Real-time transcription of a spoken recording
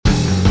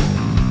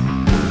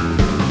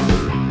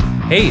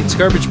Hey, it's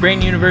Garbage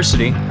Brain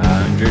University.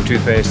 I'm Drew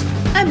Toothpaste.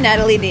 I'm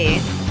Natalie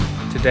D.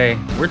 Today,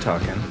 we're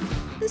talking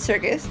The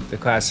circus. the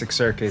classic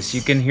circus.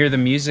 You can hear the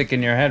music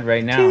in your head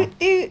right now. Toot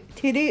doot,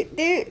 toot doot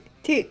doot,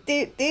 toot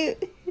doot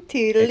doot,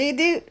 toodly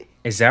doot.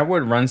 Is that what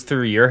runs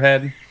through your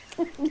head?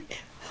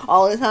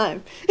 All the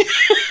time.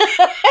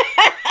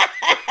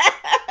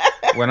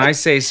 When I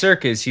say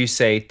circus, you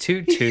say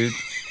toot toot,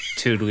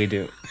 toodly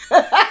doo.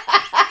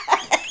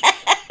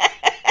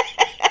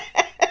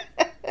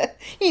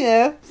 You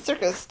know,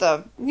 circus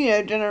stuff. You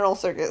know, general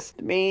circus.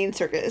 The main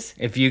circus.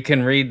 If you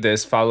can read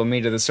this, follow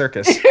me to the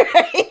circus.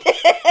 The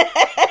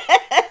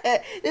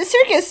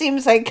circus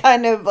seems like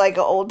kind of like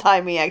an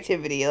old-timey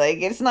activity. Like,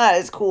 it's not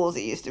as cool as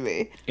it used to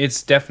be.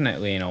 It's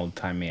definitely an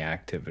old-timey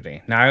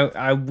activity.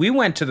 Now, we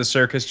went to the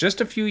circus just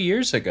a few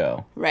years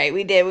ago. Right,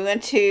 we did. We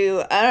went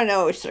to, I don't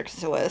know which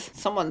circus it was.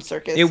 Someone's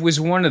circus. It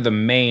was one of the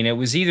main. It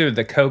was either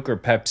the Coke or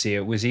Pepsi.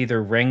 It was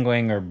either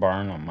Ringling or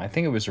Barnum. I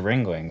think it was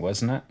Ringling,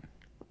 wasn't it?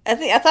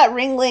 I thought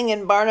Ringling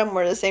and Barnum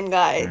were the same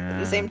guy,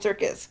 the same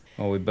circus.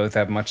 Well, we both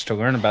have much to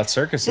learn about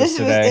circuses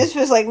today. This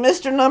was like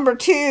Mr. Number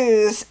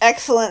Two's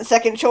excellent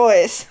second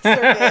choice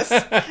circus.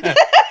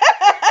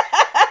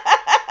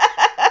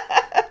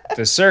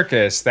 The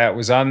circus that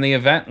was on the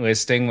event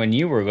listing when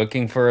you were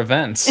looking for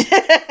events.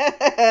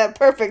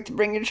 Perfect to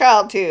bring your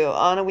child to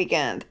on a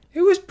weekend.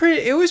 It was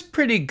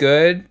pretty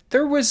good.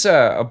 There was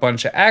a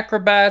bunch of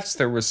acrobats.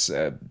 There was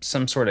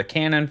some sort of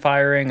cannon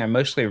firing. I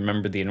mostly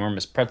remember the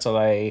enormous pretzel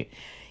I ate.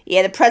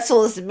 Yeah, the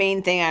pretzel is the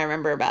main thing I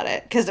remember about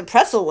it, because the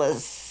pretzel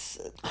was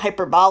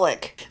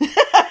hyperbolic.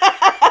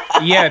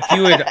 Yeah,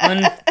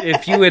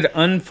 if you had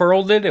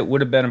unfurled it, it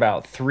would have been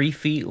about 3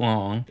 feet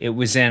long. It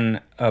was in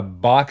a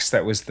box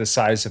that was the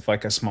size of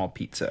like a small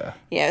pizza.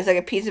 Yeah, it was like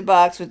a pizza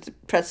box with the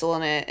pretzel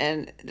in it,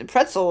 and the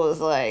pretzel was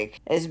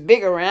like as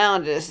big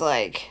around as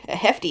like a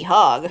hefty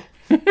hog.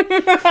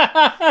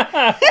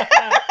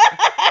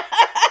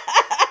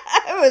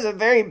 It was a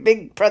very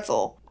big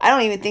pretzel. I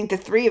don't even think the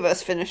three of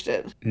us finished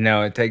it.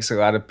 No, it takes a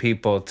lot of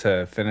people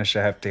to finish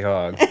a hefty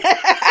hog.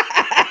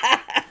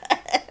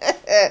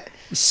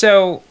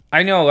 So,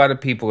 I know a lot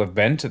of people have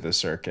been to the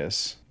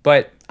circus,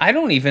 but I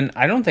don't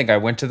think I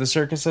went to the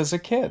circus as a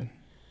kid.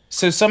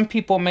 So some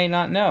people may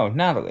not know.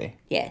 Natalie,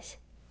 Yes.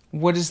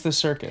 what is the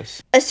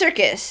circus? A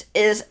circus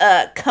is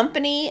a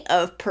company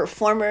of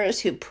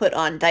performers who put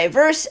on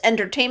diverse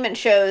entertainment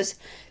shows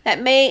that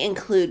may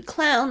include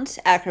clowns,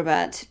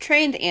 acrobats,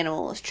 trained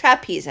animals,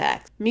 trapeze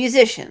acts,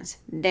 musicians,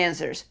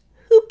 dancers,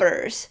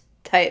 hoopers,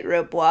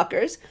 tightrope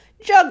walkers,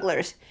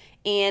 jugglers,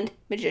 and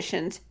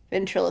magicians,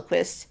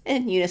 ventriloquists,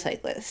 and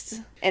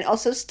unicyclists. And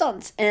also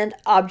stunts and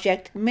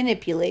object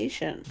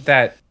manipulation.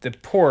 That the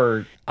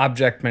poor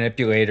object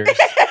manipulators,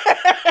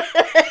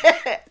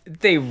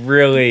 they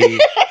really...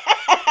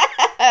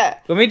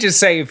 Let me just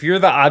say, if you're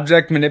the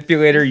object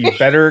manipulator, you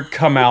better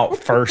come out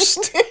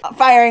first.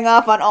 Firing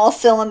off on all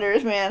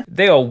cylinders, man.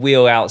 They'll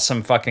wheel out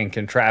some fucking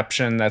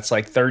contraption that's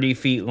like 30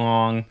 feet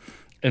long,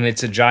 and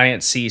it's a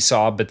giant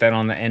seesaw, but then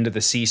on the end of the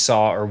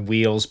seesaw are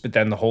wheels, but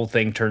then the whole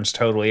thing turns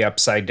totally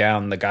upside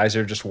down. The guys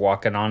are just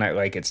walking on it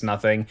like it's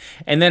nothing.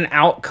 And then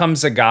out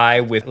comes a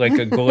guy with like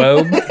a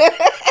globe. Yeah,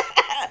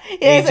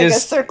 it's like a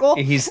circle.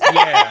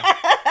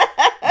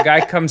 The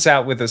guy comes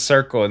out with a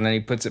circle, and then he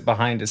puts it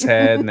behind his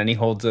head, and then he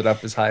holds it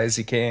up as high as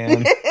he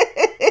can.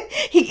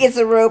 He gets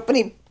a rope and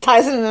he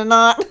ties it in a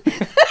knot.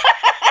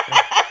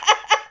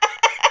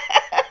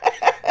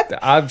 The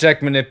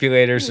object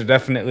manipulators are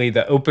definitely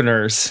the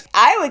openers.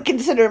 I would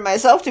consider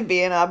myself to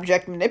be an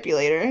object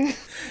manipulator.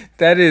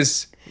 That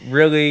is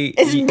really...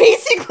 It's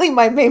basically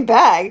my main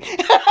bag.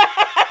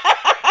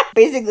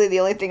 Basically the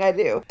only thing I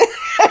do.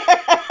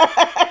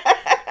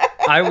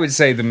 I would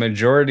say the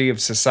majority of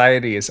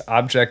society is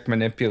object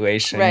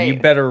manipulation. Right. You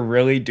better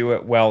really do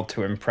it well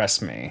to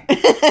impress me.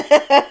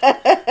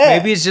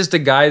 Maybe it's just a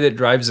guy that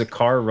drives a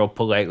car real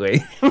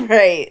politely.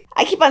 Right.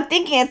 I keep on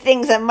thinking of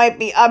things that might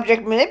be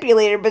object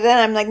manipulator, but then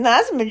I'm like, nah,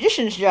 that's a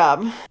magician's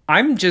job.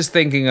 I'm just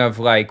thinking of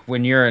like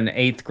when you're in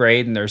 8th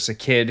grade and there's a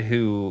kid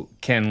who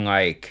can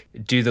like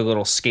do the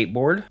little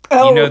skateboard.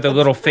 Oh. You know, the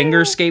little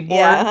finger skateboard?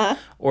 Yeah, uh-huh.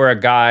 Or a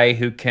guy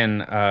who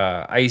can,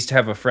 I used to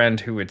have a friend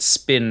who would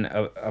spin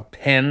a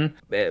pen,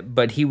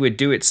 but he would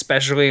do it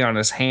specially on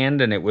his hand,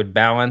 and it would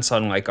balance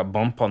on like a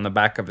bump on the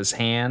back of his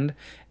hand,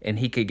 and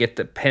he could get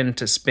the pen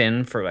to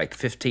spin for like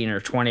 15 or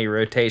 20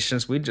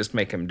 rotations. We'd just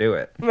make him do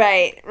it.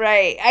 Right.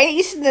 I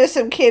used to know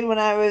some kid when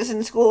I was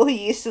in school who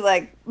used to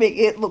like make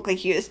it look like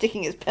he was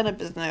sticking his pen up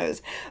his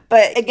nose.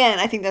 But again,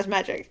 I think that's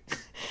magic.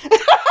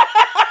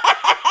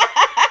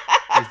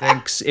 I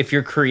think if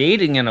you're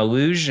creating an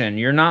illusion,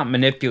 you're not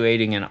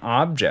manipulating an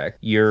object.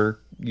 You're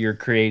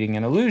creating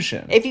an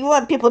illusion. If you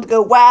want people to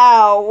go,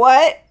 wow,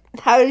 what?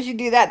 How did you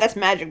do that? That's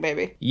magic,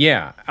 baby.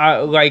 Yeah,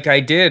 like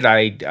I did.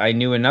 I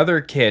knew another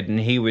kid,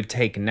 and he would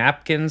take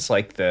napkins,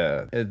 like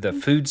the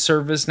food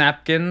service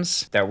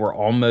napkins that were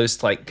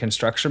almost like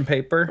construction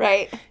paper.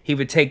 Right. He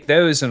would take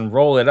those and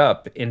roll it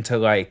up into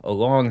like a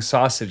long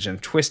sausage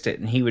and twist it,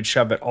 and he would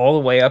shove it all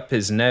the way up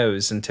his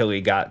nose until he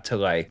got to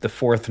like the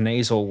fourth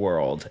nasal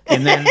world,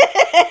 and then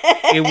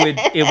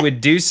it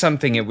would do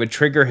something. It would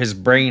trigger his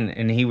brain,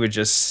 and he would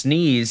just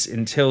sneeze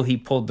until he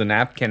pulled the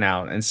napkin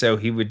out, and so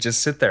he would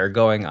just sit there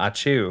going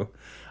achoo,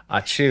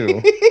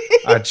 achoo,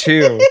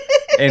 achoo,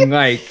 and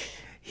like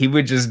he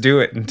would just do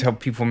it until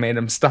people made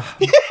him stop.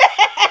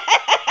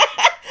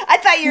 I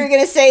thought you were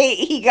going to say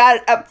he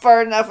got up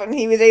far enough and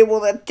he was able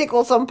to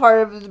tickle some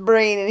part of his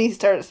brain and he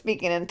started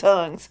speaking in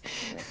tongues.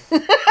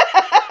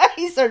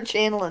 He started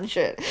channeling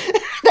shit.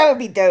 That would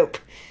be dope.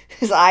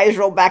 His eyes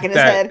roll back in his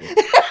head.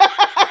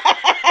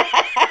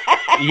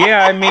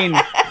 Yeah, I mean,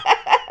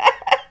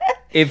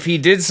 if he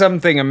did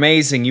something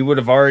amazing, you would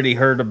have already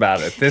heard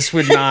about it. This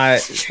would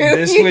not.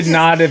 This would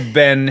not have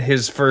been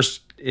his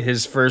first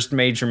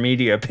major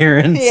media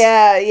appearance.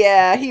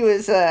 Yeah, he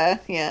was.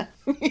 Yeah,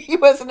 he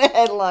wasn't a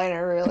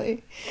headliner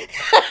really.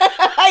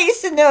 I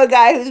used to know a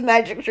guy whose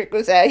magic trick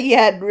was that he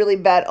had really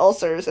bad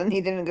ulcers and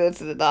he didn't go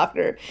to the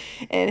doctor,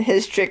 and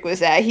his trick was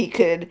that he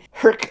could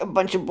herc a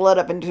bunch of blood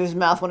up into his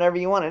mouth whenever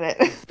you wanted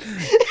it.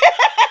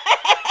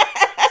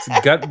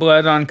 Gut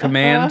blood on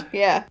command.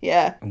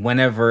 Yeah.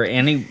 Whenever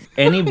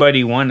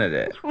anybody wanted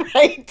it.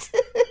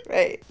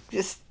 Right.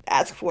 Just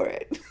ask for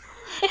it.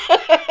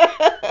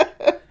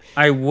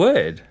 I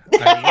would.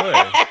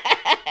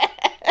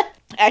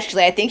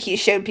 Actually, I think he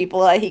showed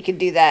people that he could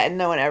do that, and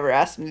no one ever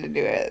asked him to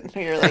do it.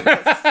 You're like,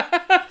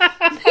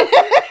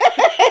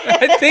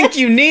 I think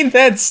you need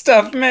that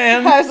stuff,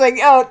 man. I was like,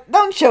 oh,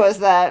 don't show us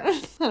that.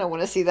 I don't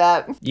want to see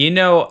that. You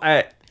know,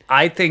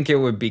 I think it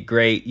would be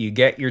great. You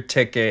get your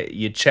ticket,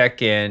 you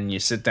check in, you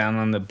sit down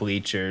on the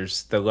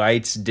bleachers, the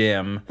lights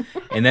dim,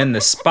 and then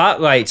the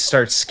spotlight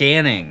starts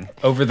scanning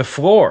over the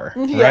floor,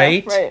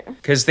 right? Right.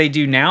 Because they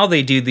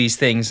do these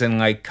things in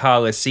like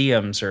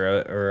coliseums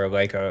or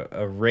like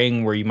a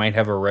ring where you might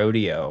have a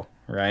rodeo,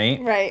 right?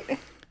 Right.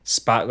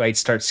 Spotlight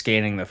starts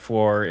scanning the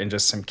floor, and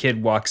just some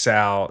kid walks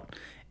out,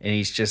 and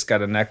he's just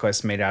got a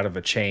necklace made out of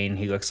a chain.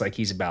 He looks like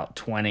he's about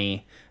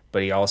 20.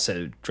 But he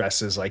also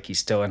dresses like he's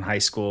still in high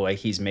school, like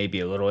he's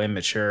maybe a little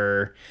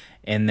immature.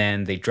 And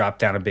then they drop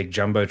down a big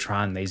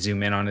jumbotron, they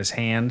zoom in on his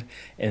hand,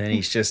 and then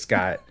he's just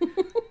got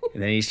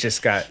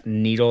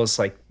needles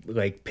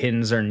like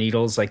pins or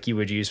needles like you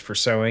would use for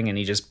sewing, and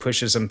he just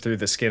pushes them through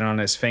the skin on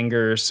his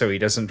fingers so he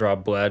doesn't draw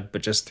blood,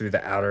 but just through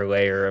the outer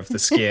layer of the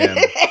skin.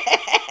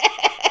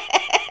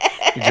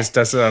 He just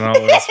does it on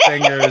all his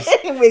fingers.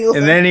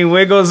 And then he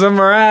wiggles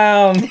them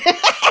around.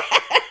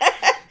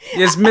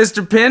 It's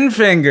Mr. Pin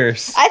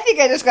Fingers. I think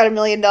I just got $1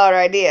 million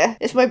idea.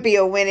 This might be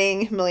a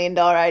winning $1 million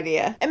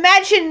idea.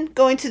 Imagine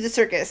going to the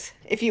circus,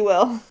 if you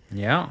will.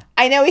 Yeah.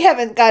 I know we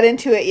haven't got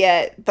into it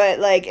yet, but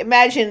like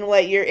imagine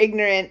what your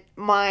ignorant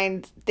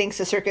mind thinks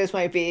a circus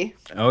might be.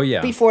 Oh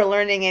yeah. Before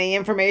learning any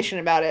information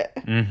about it.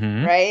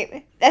 Mm-hmm.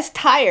 Right? That's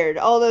tired.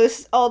 All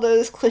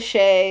those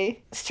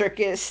cliche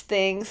circus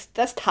things.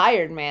 That's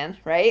tired, man,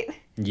 right?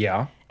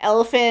 Yeah.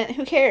 Elephant,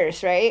 who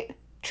cares, right?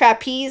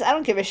 Trapeze, I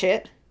don't give a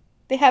shit.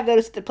 They have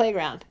those at the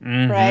playground,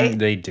 right?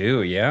 They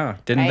do, yeah.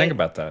 Didn't think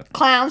about that.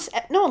 Clowns,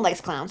 no one likes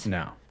clowns.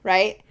 No.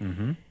 Right?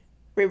 Mm-hmm.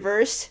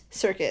 Reverse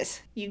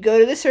circus. You go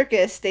to the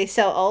circus, they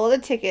sell all of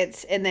the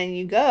tickets, and then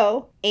you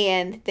go,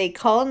 and they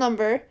call a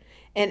number,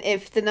 and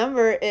if the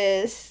number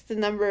is the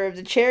number of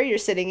the chair you're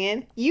sitting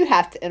in, you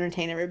have to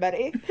entertain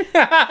everybody.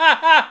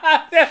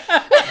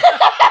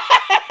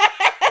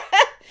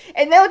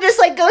 And they'll just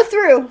like go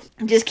through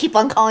and just keep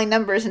on calling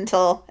numbers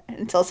until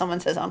someone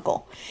says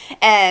uncle.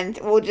 And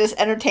we'll just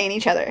entertain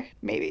each other,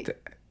 maybe.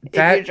 If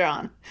you're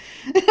drawn.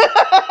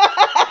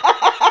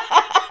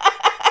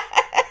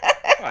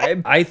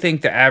 I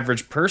think the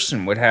average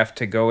person would have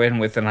to go in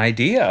with an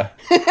idea.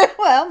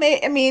 Well,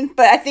 I mean,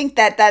 but I think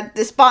that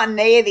the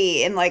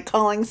spontaneity in like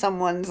calling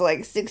someone's like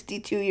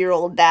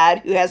 62-year-old dad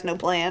who has no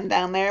plan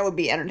down there would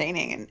be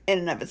entertaining in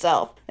and of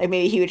itself. Like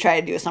maybe he would try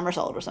to do a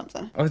somersault or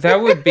something. Oh,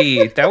 that would be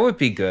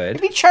good.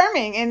 It'd be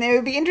charming, and it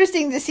would be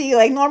interesting to see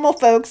like normal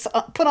folks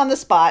put on the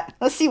spot.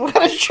 Let's see what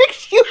kind of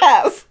tricks you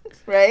have.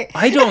 Right?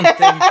 I don't think...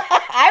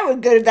 I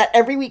would go to that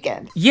every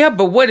weekend. Yeah,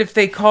 but what if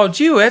they called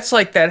you? It's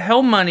like that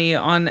Hell Money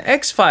on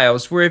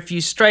X-Files where if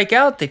you strike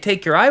out, they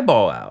take your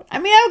eyeball out. I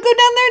mean, I would go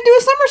down there and do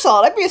a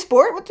somersault. That'd be a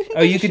sport. What the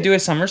Oh, you could do a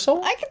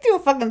somersault? I could do a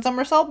fucking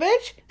somersault,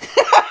 bitch.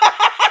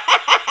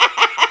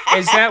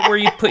 Is that where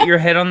you put your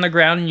head on the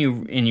ground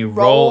and you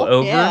roll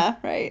over? Yeah,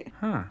 right.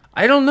 Huh.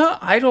 I don't know.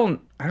 I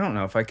don't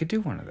know if I could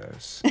do one of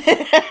those.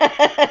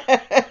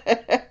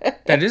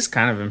 That is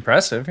kind of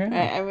impressive,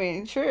 yeah. I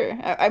mean, sure.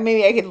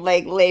 Maybe I could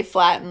like lay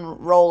flat and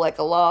roll like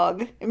a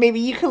log.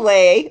 Maybe you could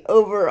lay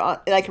over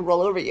and I could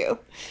roll over you.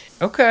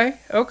 Okay.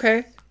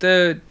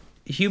 The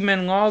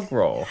human log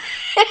roll.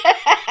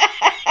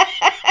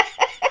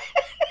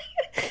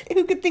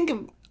 Who could think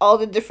of all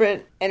the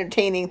different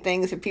entertaining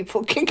things that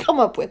people can come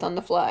up with on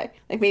the fly.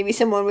 Like maybe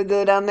someone would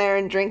go down there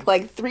and drink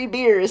like 3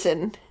 beers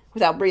and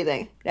without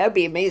breathing. That would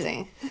be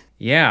amazing.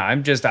 Yeah, I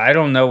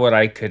don't know what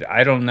I could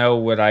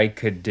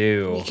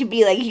do. You could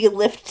be like, you could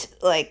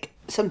lift like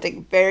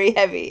something very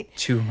heavy.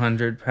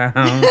 200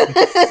 pounds.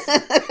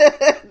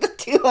 The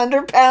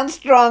 200-pound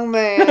strong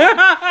man.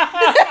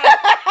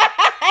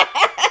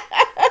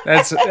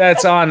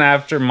 That's on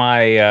after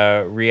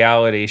my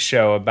reality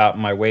show about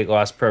my weight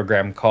loss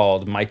program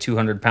called My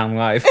 200-Pound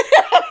Life.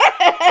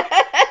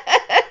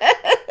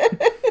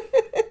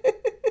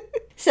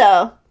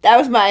 So that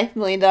was my $1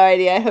 million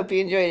idea. I hope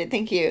you enjoyed it.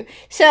 Thank you.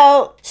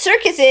 So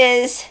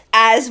circuses,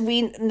 as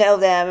we know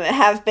them,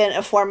 have been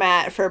a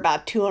format for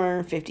about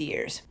 250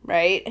 years,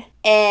 right?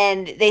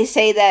 And they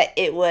say that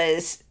it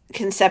was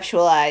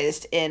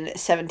conceptualized in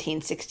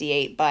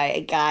 1768 by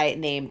a guy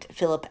named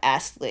Philip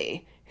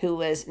Astley, who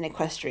was an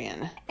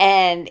equestrian.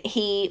 And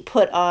he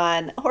put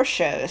on horse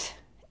shows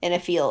in a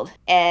field,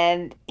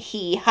 and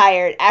he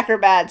hired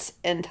acrobats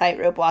and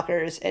tightrope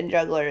walkers and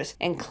jugglers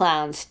and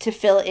clowns to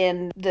fill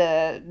in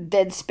the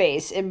dead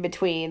space in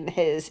between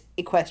his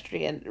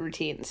equestrian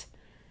routines.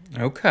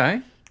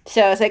 Okay.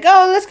 So it's like,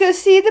 oh, let's go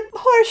see the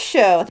horse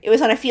show. It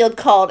was on a field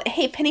called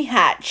Halfpenny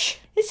Hatch.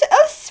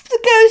 Let's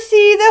go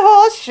see the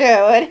horse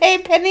show at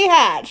Halfpenny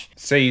Hatch.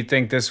 So you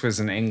think this was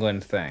an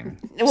England thing?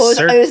 Well,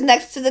 it was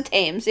next to the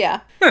Thames,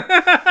 yeah.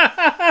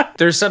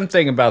 There's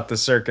something about the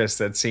circus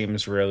that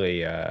seems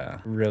really,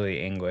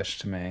 really English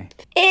to me.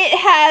 It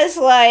has,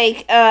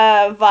 like,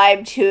 a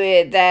vibe to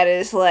it that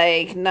is,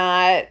 like,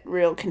 not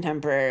real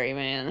contemporary,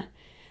 man.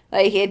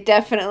 Like, it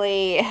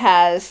definitely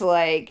has,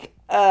 like,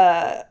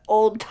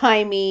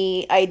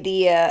 old-timey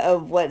idea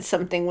of what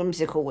something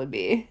whimsical would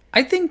be.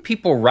 I think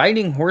people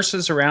riding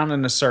horses around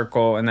in a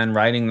circle and then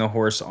riding the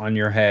horse on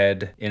your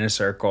head in a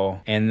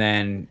circle and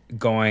then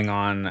going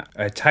on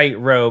a tight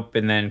rope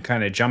and then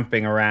kind of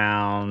jumping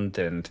around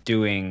and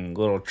doing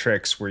little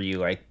tricks where you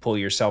like pull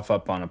yourself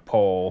up on a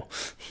pole.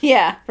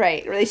 Yeah,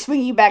 right. Or they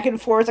swing you back and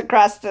forth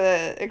across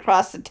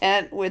the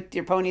tent with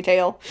your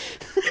ponytail.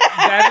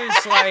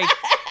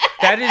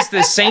 That is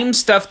the same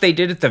stuff they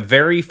did at the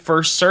very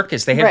first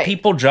circus. They had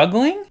people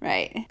juggling.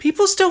 Right.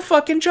 People still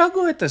fucking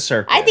juggle at the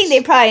circus. I think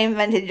they probably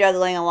invented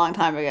juggling a long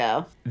time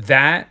ago.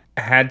 That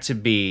had to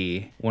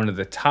be one of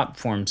the top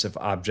forms of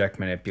object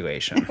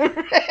manipulation.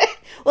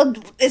 Well,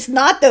 it's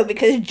not, though,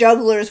 because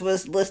jugglers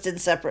was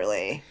listed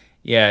separately.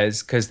 Yeah,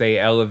 it's because they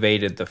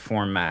elevated the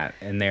format,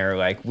 and they're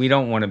like, we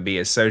don't want to be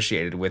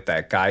associated with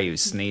that guy who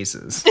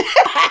sneezes.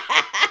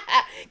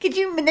 Could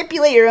you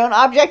manipulate your own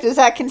object? Is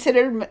that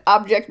considered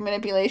object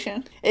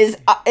manipulation? Is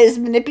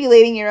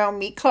manipulating your own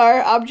meat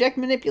car object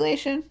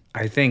manipulation?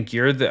 I think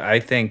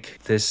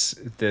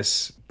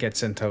this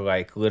gets into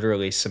like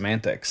literally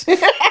semantics. Who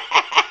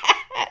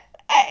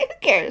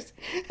cares?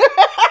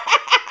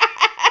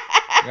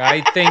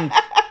 I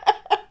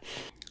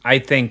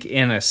think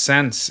in a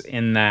sense,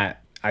 in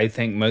that I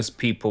think most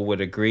people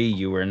would agree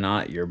you are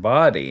not your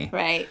body.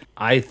 Right.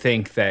 I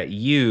think that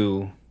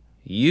you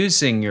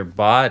using your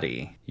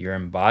body, your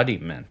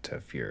embodiment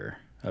of your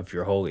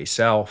holy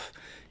self,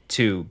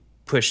 to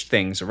push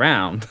things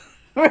around.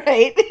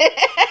 Right.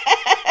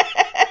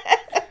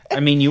 I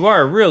mean, you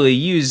are really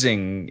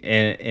using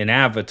an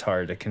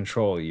avatar to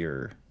control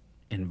your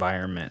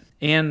environment.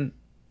 And,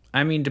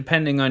 I mean,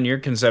 depending on your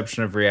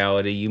conception of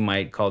reality, you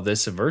might call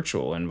this a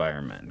virtual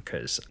environment,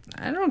 because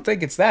I don't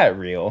think it's that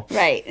real.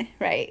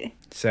 Right.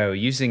 So,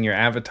 using your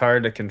avatar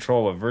to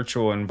control a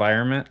virtual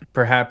environment,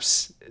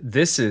 perhaps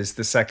this is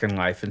the Second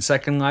Life, and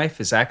Second Life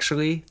is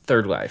actually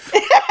Third Life.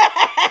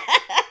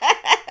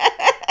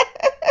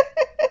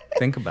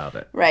 Think about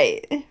it.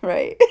 Right.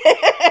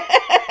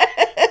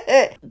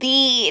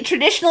 The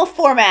traditional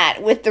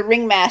format with the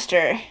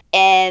ringmaster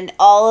and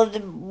all of the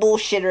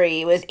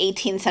bullshittery was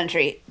 18th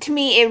century. To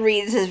me, it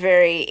reads as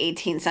very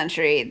 18th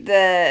century.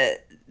 The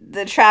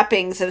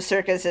trappings of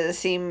circuses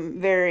seem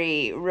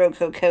very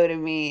Rococo to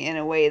me in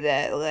a way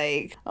that,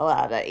 like, a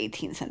lot of that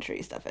 18th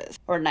century stuff is.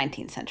 Or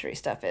 19th century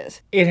stuff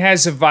is. It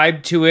has a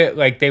vibe to it,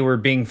 like they were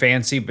being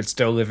fancy but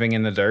still living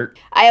in the dirt.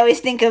 I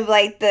always think of,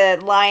 like, the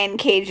lion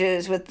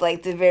cages with,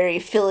 like, the very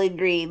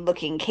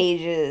filigree-looking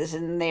cages,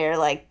 and they're,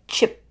 like,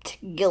 chipped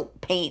gilt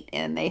paint,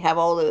 and they have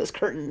all those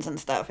curtains and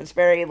stuff. It's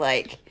very,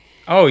 like...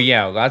 Oh,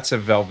 yeah, lots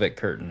of velvet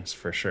curtains,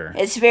 for sure.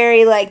 It's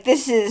very, like,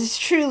 this is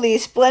truly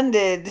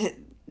splendid...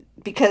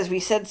 because we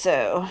said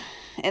so.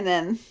 And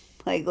then,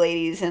 like,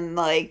 ladies in,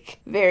 like,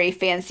 very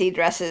fancy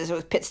dresses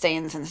with pit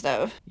stains and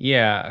stuff.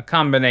 Yeah, a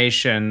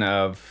combination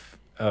of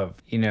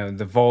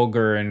the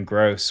vulgar and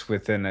gross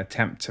with an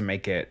attempt to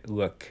make it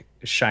look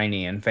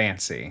shiny and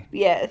fancy.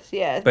 Yes.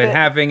 But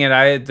having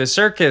it, the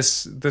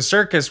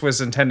circus was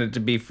intended to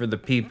be for the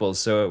people,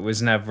 so it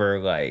was never,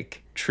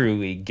 like,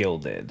 truly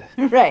gilded.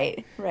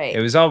 Right.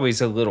 It was always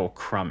a little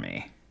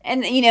crummy.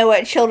 And you know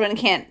what? Children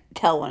can't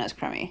tell when it's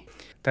crummy.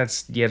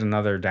 That's yet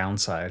another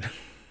downside.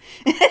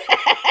 Well,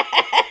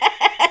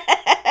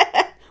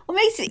 it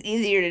makes it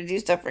easier to do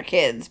stuff for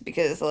kids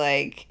because,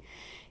 like,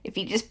 if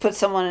you just put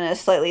someone in a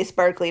slightly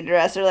sparkly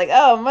dress, they're like,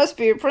 oh, it must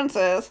be a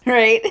princess,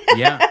 right?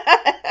 Yeah.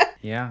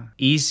 Yeah.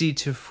 Easy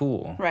to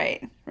fool.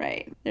 Right.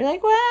 They're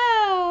like,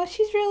 wow,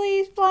 she's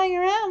really flying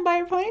around by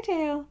her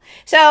ponytail.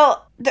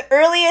 So the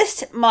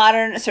earliest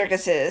modern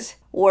circuses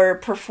were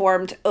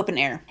performed open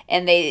air,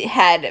 and they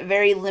had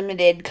very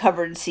limited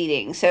covered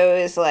seating. So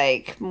it was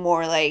like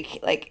more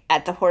like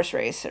at the horse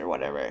race or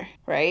whatever,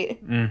 right?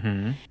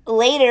 Mm-hmm.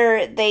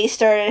 Later, they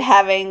started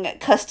having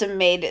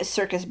custom-made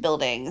circus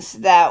buildings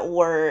that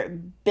were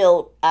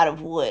built out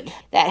of wood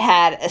that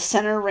had a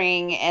center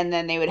ring, and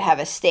then they would have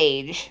a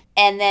stage.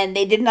 And then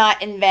they did not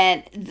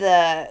invent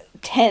the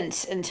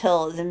tents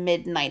until the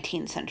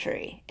mid-19th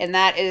century. And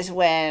that is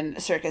when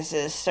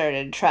circuses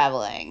started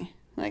traveling.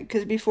 Like,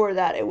 because before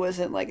that, it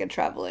wasn't like a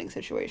traveling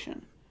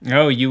situation.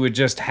 Oh, you would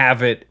just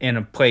have it in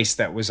a place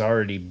that was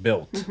already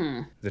built.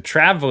 Mm-hmm. The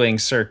traveling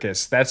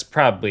circus, that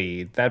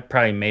probably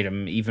made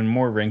them even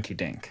more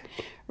rinky-dink.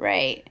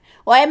 Right.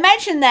 Well, I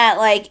imagine that,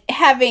 like,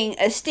 having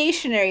a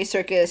stationary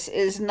circus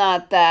is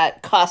not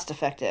that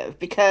cost-effective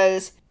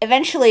because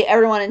eventually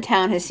everyone in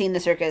town has seen the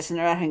circus and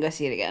they're not going to go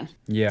see it again.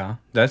 Yeah,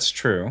 that's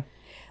true.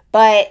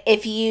 But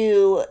if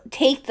you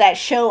take that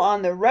show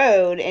on the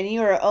road and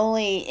you are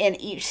only in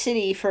each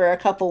city for a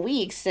couple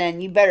weeks, then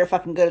you better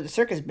fucking go to the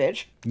circus,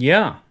 bitch.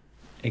 Yeah,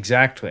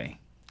 exactly.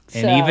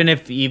 And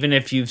So- even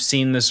if you've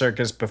seen the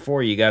circus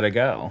before, you gotta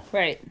go.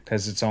 Right.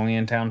 Because it's only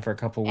in town for a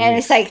couple weeks. And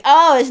it's like,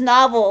 oh, it's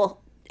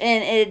novel.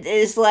 And it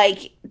is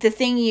like the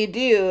thing you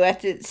do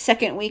at the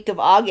second week of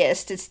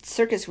August. It's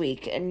Circus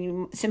Week, and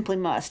you simply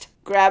must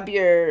grab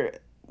your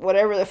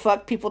whatever the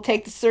fuck people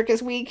take the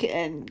Circus Week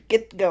and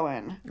get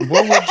going.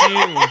 What would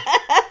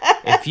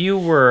you, if you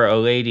were a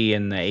lady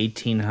in the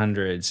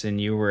 1800s and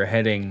you were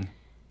heading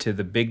to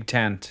the big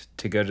tent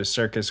to go to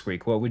Circus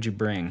Week, what would you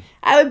bring?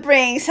 I would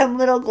bring some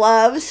little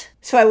gloves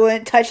so I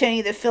wouldn't touch any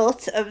of the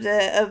filth of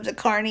the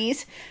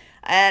carnies,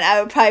 and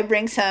I would probably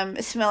bring some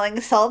smelling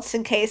salts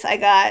in case I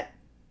got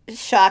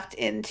shocked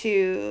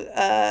into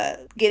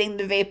getting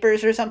the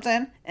vapors or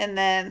something, and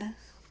then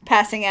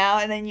passing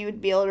out, and then you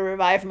would be able to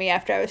revive me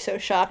after I was so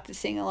shocked at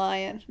seeing a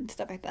lion and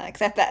stuff like that.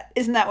 Except that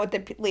isn't that what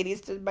the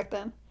ladies did back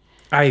then?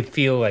 I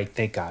feel like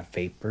they got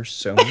vapors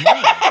so much. I'd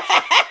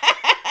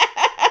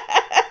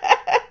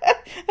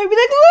be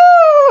like,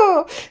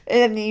 woo!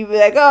 And you'd be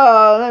like,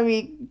 oh, let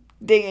me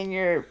dig in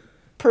your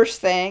purse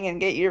thing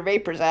and get your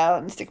vapors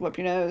out and stick them up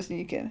your nose, and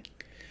you can.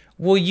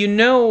 Well, you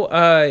know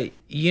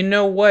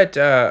what?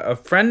 A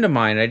friend of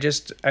mine, I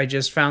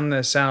just found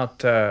this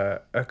out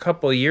a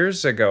couple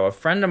years ago. A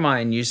friend of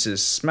mine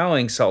uses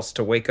smelling salts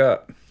to wake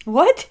up.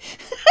 What?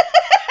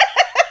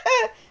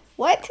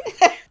 What?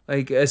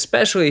 Like,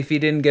 especially if he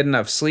didn't get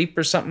enough sleep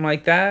or something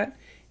like that.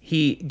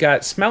 He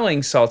got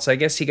smelling salts. I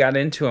guess he got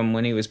into them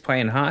when he was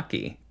playing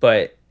hockey.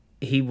 But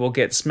he will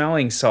get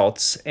smelling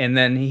salts, and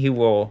then he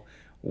will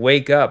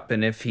wake up,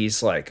 and if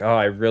he's like, oh,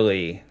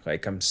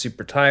 I'm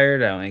super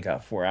tired, I only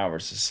got 4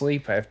 hours of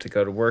sleep, I have to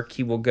go to work,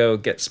 he will go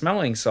get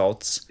smelling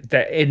salts,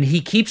 and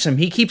he keeps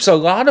a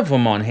lot of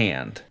them on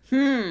hand.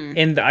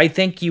 And I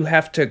think you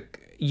have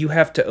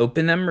to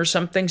open them or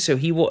something, so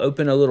he will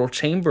open a little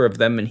chamber of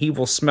them and he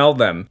will smell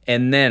them,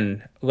 and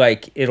then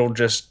like it'll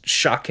just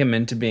shock him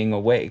into being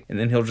awake, and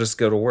then he'll just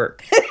go to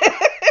work.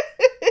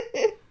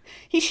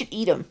 He should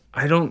eat them.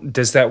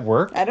 Does that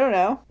work? I don't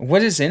know.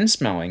 What is in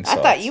smelling salts?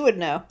 I thought you would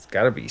know. It's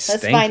gotta be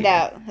stinky. Let's find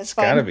out. It's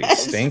gotta be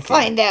stinky. Let's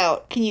find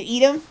out. Can you eat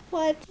them?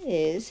 What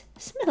is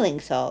smelling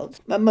salts?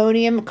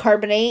 Ammonium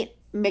carbonate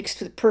mixed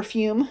with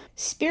perfume.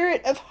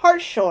 Spirit of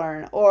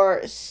hartshorn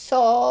or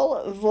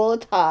sal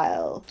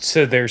volatile.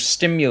 So there's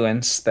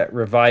stimulants that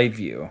revive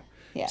you.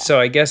 Yeah. So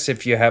I guess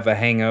if you have a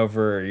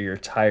hangover or you're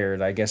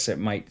tired, I guess it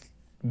might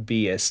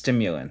be a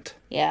stimulant.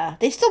 Yeah,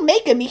 they still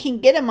make them. You can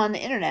get them on the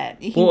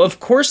internet. You can, Well, of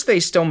course they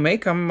still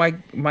make them. My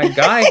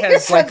guy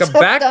has like a That's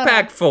so dumb.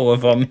 backpack full of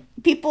them.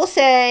 people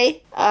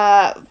say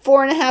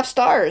 4.5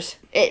 stars.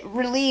 It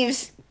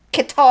relieves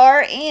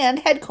catarrh and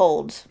head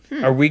colds.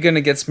 Are we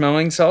gonna get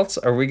smelling salts?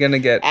 Are we gonna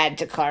get? Add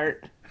to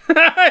cart.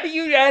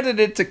 You added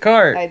it to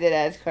cart. I did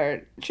add to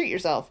cart. Treat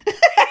yourself.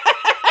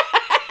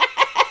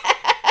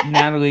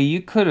 Natalie,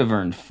 you could have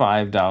earned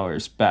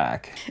 $5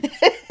 back.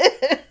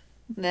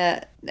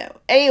 No.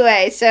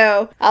 Anyway,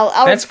 so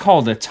I'll That's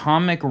called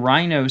Atomic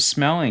Rhino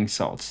smelling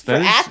salts. for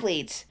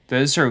athletes.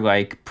 Those are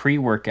like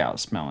pre-workout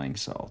smelling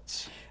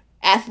salts.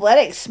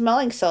 Athletic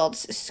smelling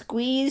salts,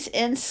 squeeze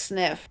and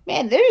sniff.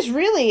 Man, there's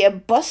really a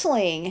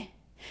bustling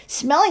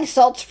smelling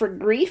salts for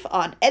grief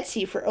on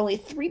Etsy for only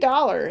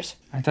 $3.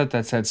 I thought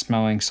that said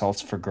smelling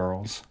salts for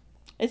girls.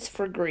 It's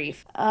for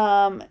grief.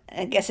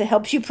 I guess it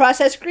helps you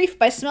process grief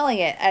by smelling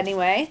it.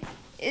 Anyway,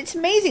 it's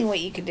amazing what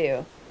you can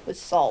do with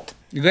salt.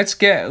 Let's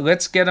get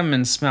them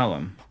and smell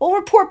them. We'll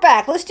report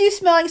back. Let's do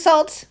smelling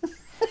salts.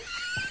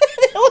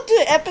 We'll do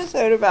an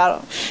episode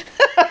about them.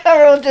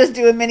 Or we'll just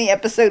do a mini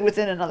episode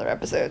within another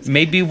episode.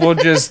 Maybe we'll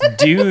just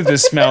do the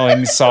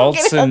smelling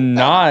salts and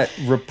not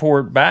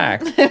report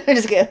back.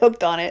 Just get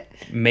hooked on it.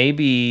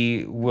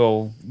 Maybe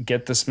we'll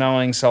get the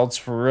smelling salts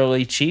for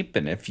really cheap,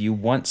 and if you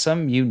want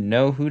some, you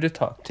know who to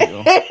talk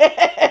to.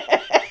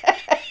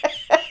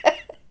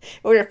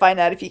 We're gonna find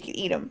out if you can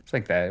eat them. It's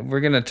like that. We're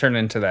gonna turn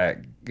into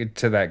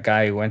that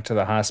guy who went to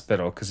the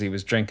hospital because he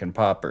was drinking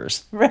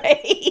poppers.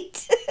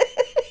 Right.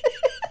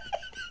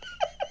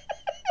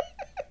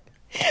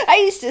 I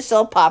used to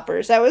sell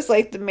poppers. That was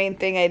like the main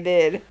thing I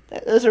did.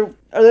 Are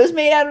those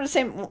made out of the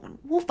same?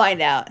 We'll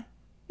find out.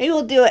 Maybe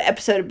we'll do an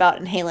episode about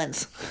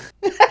inhalants.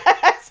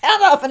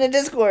 Sound off in the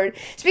Discord.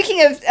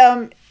 Speaking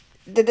of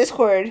the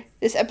Discord,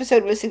 this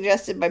episode was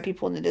suggested by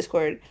people in the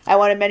Discord. I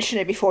want to mention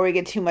it before we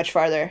get too much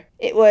farther.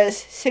 It was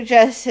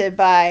suggested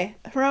by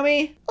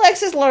Hiromi,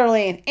 Alexis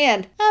Lurleen,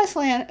 and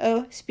Aslan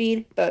O.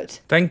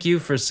 Speedboats. Thank you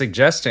for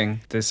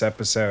suggesting this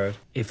episode.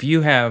 If you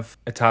have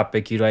a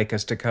topic you'd like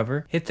us to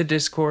cover, hit the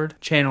Discord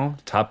channel,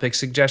 topic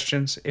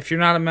suggestions. If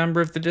you're not a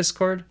member of the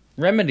Discord,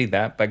 remedy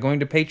that by going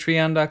to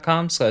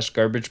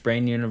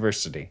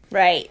patreon.com/garbagebrainuniversity.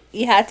 Right.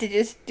 You have to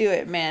just do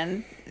it,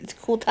 man. It's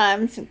cool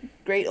times,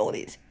 great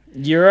oldies.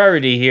 You're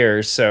already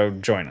here, so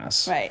join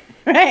us. Right.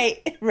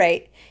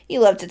 Right. You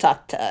love to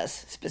talk to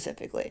us,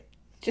 specifically.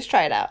 Just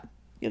try it out.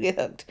 You'll get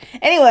hooked.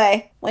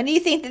 Anyway, when do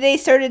you think that they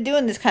started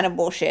doing this kind of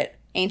bullshit?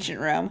 Ancient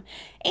Rome.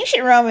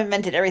 Ancient Rome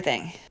invented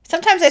everything.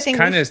 Sometimes I think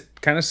kind of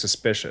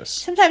suspicious.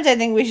 Sometimes I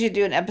think we should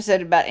do an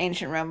episode about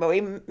Ancient Rome, but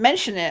we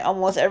mention it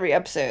almost every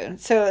episode.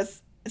 So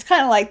it's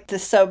kind of like the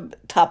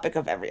subtopic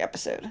of every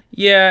episode.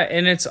 Yeah,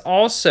 and it's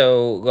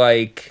also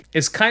like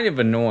it's kind of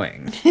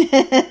annoying.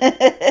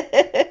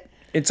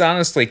 It's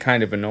honestly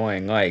kind of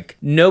annoying. Like,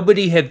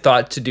 nobody had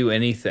thought to do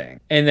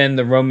anything. And then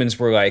the Romans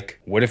were like,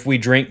 what if we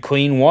drink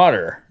clean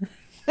water?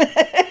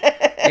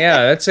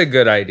 Yeah, that's a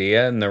good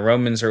idea. And the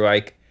Romans are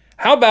like,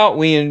 how about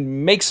we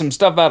make some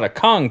stuff out of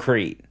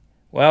concrete?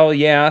 Well,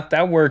 yeah,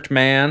 that worked,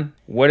 man.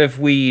 What if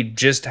we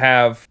just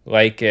have,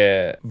 like,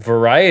 a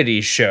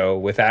variety show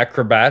with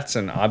acrobats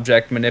and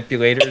object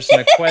manipulators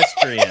and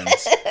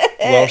equestrians?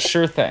 Well,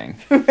 sure thing.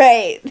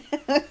 Right.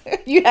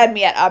 You had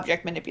me at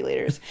object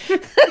manipulators.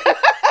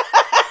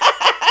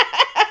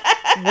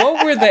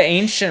 What were the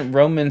ancient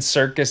Roman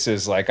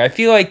circuses like? I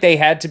feel like they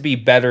had to be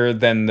better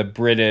than the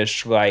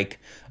British, like,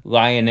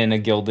 lion in a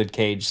gilded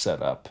cage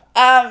setup.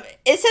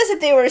 It says that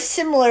they were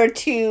similar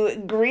to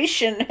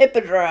Grecian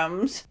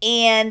hippodromes,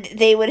 and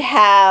they would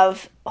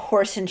have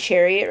horse and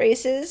chariot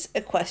races,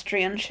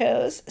 equestrian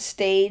shows,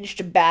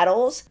 staged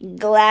battles,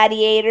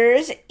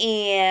 gladiators,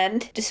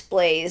 and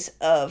displays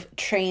of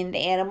trained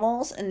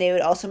animals, and they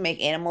would also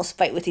make animals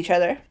fight with each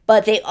other.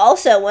 But they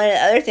also, one of the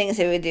other things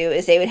they would do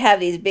is they would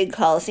have these big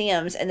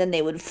coliseums, and then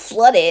they would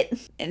flood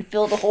it and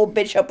fill the whole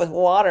bitch up with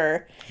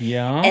water.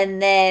 Yeah. And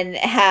then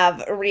have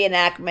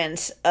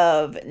reenactments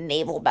of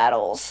naval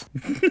battles.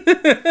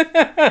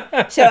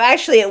 So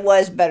actually it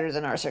was better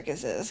than our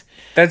circuses.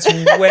 That's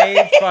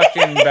way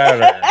fucking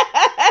better.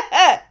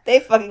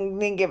 They fucking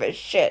didn't give a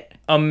shit.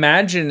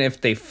 Imagine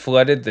if they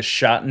flooded the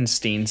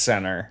Schottenstein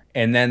Center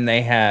and then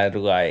they had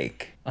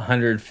like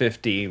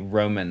 150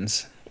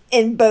 Romans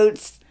In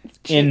boats.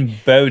 in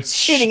boats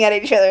Shooting at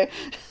each other.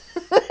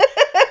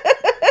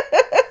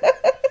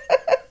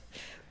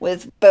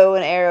 With bow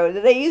and arrow.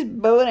 Did they use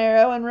bow and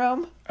arrow in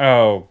Rome?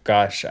 Oh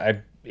gosh,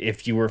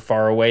 if you were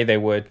far away they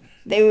would.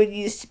 They would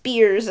use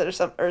spears or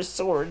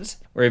swords.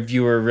 Or if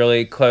you were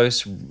really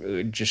close,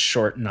 just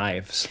short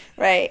knives.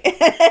 Right.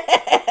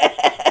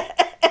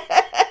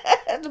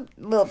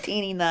 Little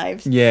teeny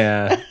knives.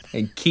 Yeah.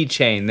 And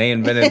keychain. They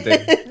invented the...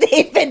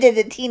 They invented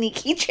the teeny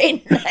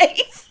keychain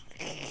knife.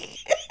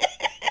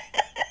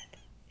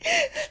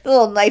 The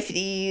little knife that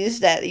you use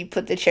that you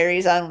put the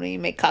cherries on when you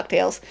make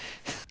cocktails.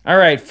 All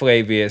right,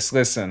 Flavius,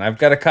 listen, I've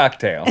got a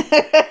cocktail.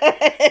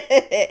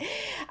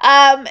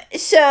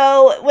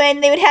 So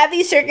when they would have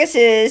these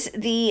circuses,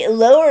 the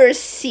lower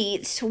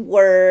seats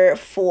were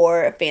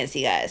for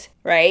fancy guys,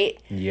 right?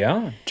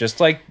 Yeah, just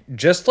like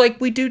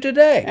we do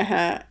today.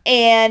 Uh-huh.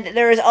 And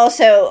there was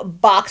also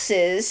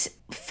boxes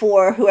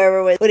for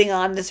whoever was putting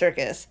on the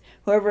circus.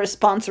 Whoever was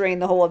sponsoring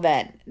the whole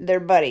event, their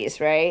buddies,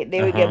 right?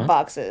 They would get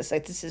boxes,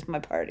 like, this is my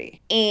party.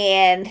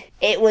 And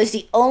it was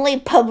the only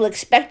public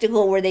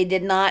spectacle where they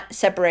did not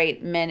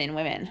separate men and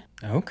women.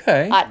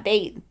 Okay. Hot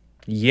date.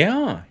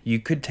 Yeah, you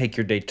could take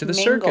your date to the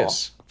Mingle.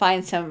 circus.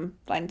 Find some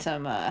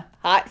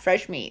hot,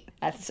 fresh meat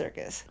at the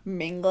circus.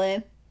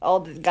 Mingling.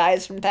 All the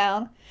guys from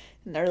town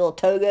in their little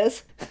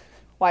togas.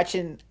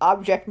 Watching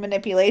object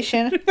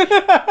manipulation.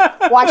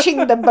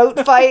 Watching the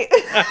boat fight.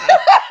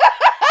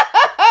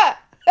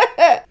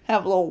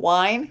 Have a little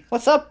wine.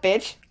 What's up,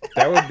 bitch?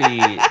 That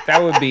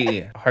would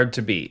be hard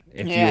to beat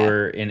if Yeah. you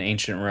were in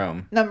ancient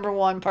Rome. Number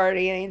one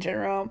party in ancient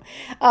Rome.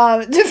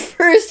 The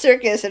first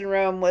circus in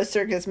Rome was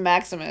Circus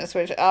Maximus,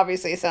 which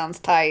obviously sounds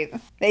tight.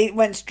 They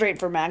went straight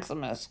for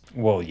Maximus.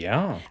 Well,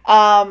 yeah.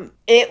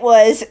 It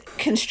was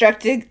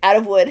constructed out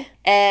of wood,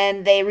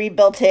 and they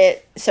rebuilt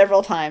it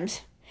several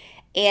times.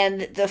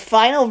 And the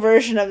final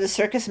version of the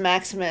Circus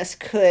Maximus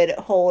could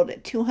hold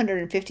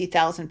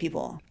 250,000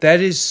 people.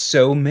 That is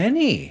so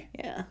many.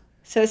 Yeah.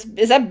 So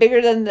is that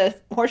bigger than the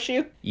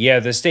horseshoe? Yeah,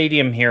 the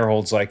stadium here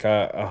holds like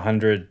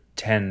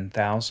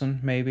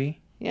 110,000 maybe.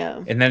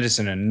 Yeah. And that is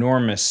an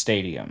enormous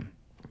stadium.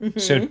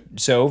 So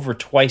over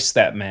twice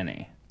that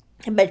many.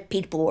 I bet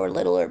people were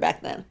littler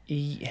back then.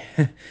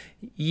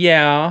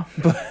 Yeah,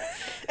 but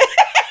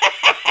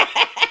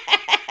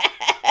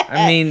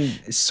I mean,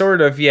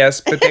 sort of,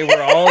 yes, but they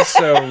were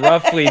also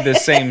roughly the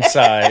same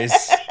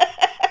size.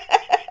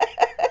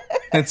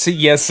 That's a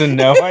yes and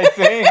no, I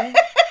think.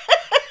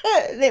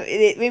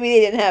 Maybe they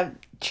didn't have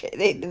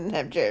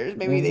chairs.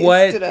 Maybe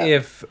they stood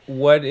up.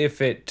 What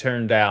if it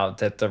turned out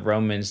that the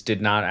Romans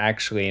did not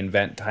actually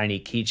invent tiny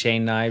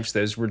keychain knives?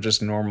 Those were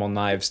just normal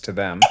knives to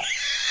them.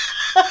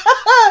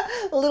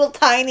 Little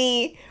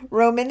tiny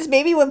Romans.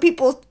 Maybe when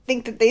people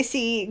think that they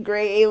see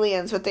gray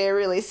aliens, what they're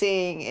really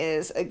seeing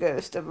is a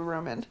ghost of a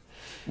Roman.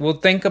 Well,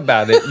 think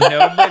about it.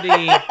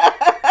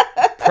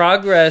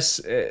 Progress,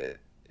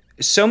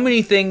 so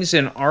many things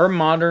in our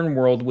modern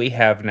world we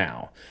have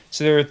now.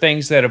 So there are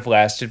things that have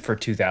lasted for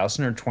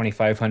 2,000 or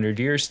 2,500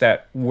 years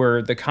that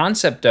were, the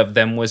concept of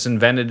them was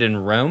invented in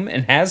Rome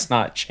and has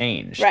not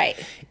changed. Right.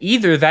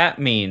 Either that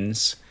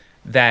means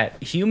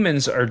that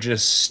humans are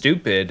just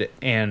stupid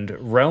and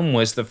Rome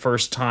was the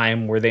first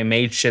time where they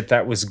made shit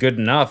that was good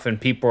enough and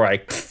people were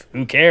like,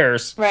 who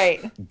cares? Right.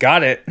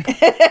 Got it.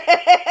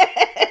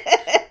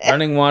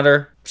 Running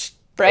water.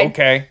 Bread.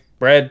 Okay.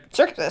 Bread.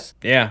 Circus.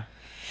 Yeah.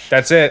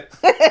 That's it.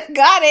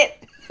 Got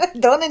it.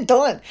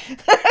 Done.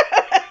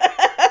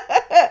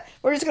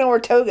 We're just going to wear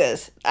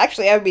togas.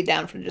 Actually, I would be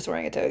down for just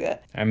wearing a toga.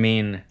 I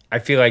mean, I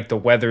feel like the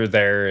weather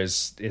there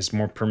is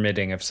more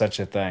permitting of such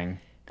a thing.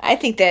 I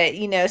think that,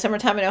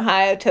 summertime in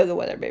Ohio, toga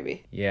weather,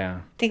 baby.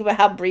 Yeah. Think about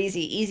how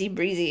easy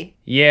breezy.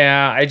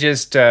 Yeah, I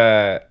just,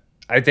 I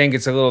think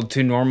it's a little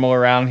too normal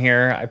around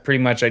here. I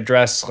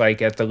dress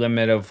like at the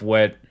limit of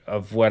what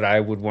I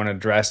would want to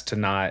dress to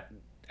not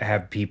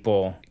have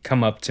people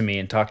come up to me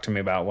and talk to me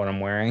about what I'm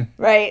wearing.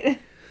 Right.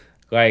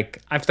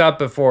 Like, I've thought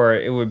before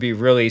it would be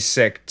really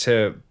sick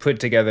to put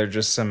together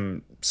just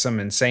some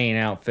insane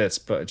outfits,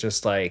 but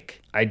just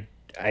like, I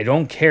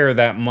don't care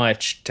that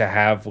much to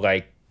have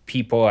like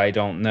people I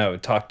don't know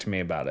talk to me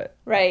about it.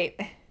 Right.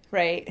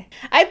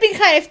 I've been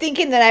kind of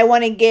thinking that I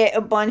want to get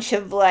a bunch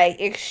of like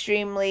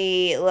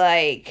extremely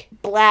like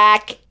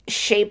black,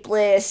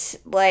 shapeless,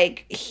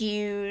 like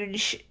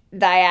huge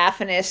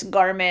diaphanous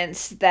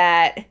garments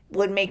that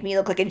would make me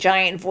look like a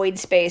giant void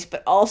space,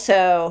 but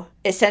also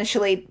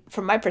essentially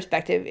from my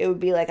perspective it would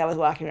be like I was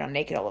walking around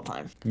naked all the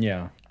time.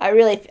 Yeah.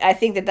 I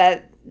think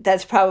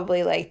that's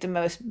probably like the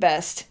most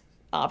best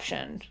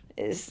option,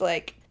 is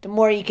like the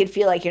more you could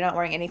feel like you're not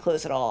wearing any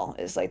clothes at all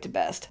is like the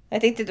best. I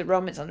think that the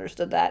Romans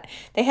understood that.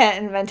 They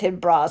hadn't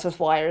invented bras with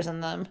wires in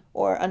them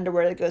or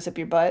underwear that goes up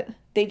your butt.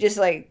 They just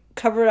like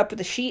cover it up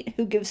with a sheet.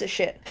 Who gives a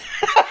shit?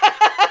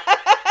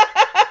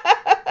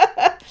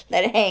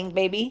 Let it hang,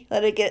 baby.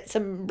 Let it get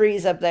some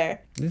breeze up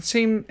there. It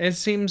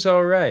seems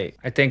all right.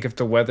 I think if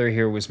the weather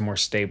here was more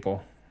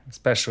stable,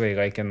 especially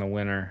like in the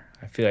winter,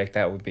 I feel like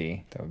that would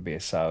be a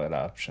solid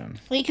option.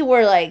 Well, you could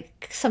wear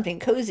like something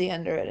cozy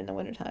under it in the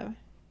wintertime.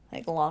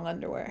 Like long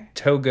underwear.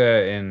 Toga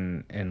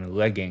and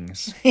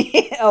leggings.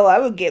 Oh, I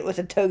would get with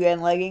a toga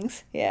and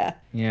leggings. Yeah.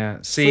 Yeah.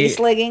 See, fleece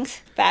leggings.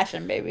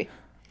 Fashion, baby.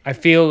 I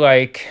feel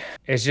like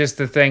it's just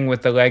the thing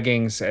with the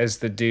leggings as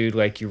the dude,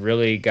 like you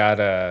really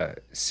gotta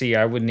see,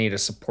 I would need a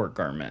support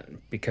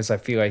garment because I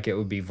feel like it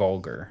would be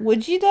vulgar.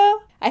 Would you though?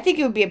 I think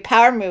it would be a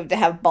power move to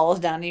have balls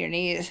down to your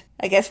knees.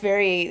 I guess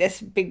that's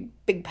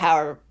big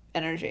power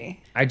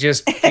energy. I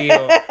just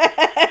feel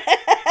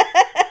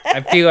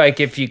I feel like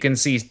if you can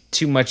see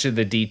too much of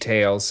the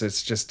details,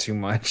 it's just too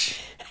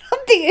much. I'm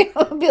thinking it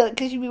would be like,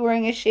 because you'd be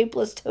wearing a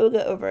shapeless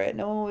toga over it.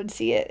 No one would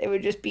see it. It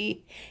would just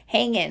be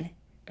hanging.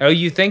 Oh,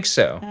 you think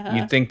so? Uh-huh.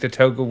 You think the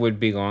toga would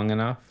be long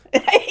enough?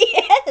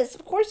 Yes,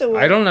 of course it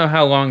would. I don't know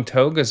how long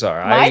togas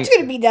are. Mine's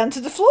going to be down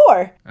to the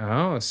floor.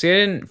 Oh,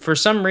 see, for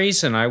some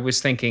reason, I was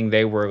thinking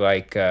they were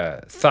like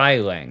thigh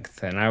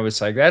length. And I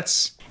was like,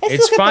 it's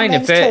fine.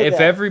 If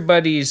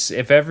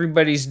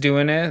everybody's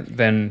doing it,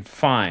 then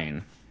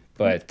fine.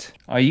 But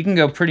you can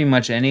go pretty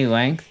much any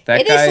length.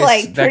 That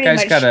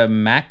guy's got a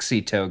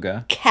maxi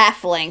toga.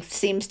 Calf length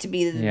seems to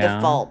be the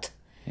default.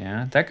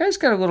 Yeah, that guy's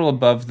got a little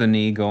above the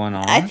knee going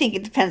on. I think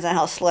it depends on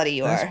how slutty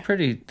you are.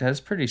 That's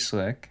pretty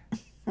slick.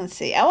 Let's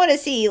see. I want to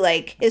see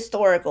like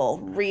historical,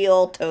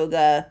 real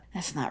toga.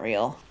 That's not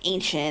real.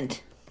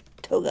 Ancient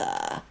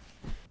toga.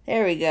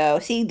 There we go.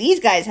 See,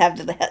 these guys are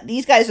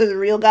the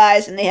real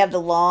guys, and they have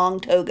the long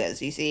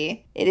togas, you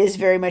see? It is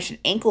very much an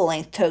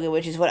ankle-length toga,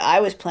 which is what I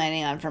was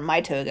planning on for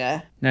my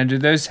toga. Now, do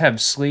those have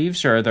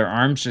sleeves, or are their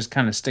arms just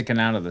kind of sticking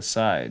out of the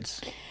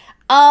sides?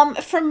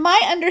 From my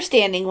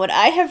understanding, what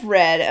I have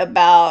read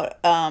about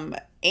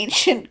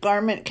ancient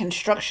garment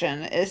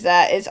construction is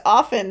that it's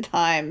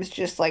oftentimes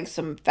just like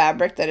some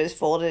fabric that is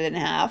folded in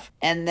half,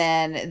 and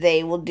then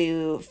they will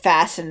do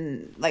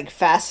fasten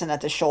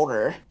at the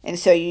shoulder, and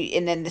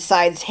then the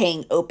sides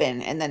hang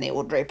open, and then they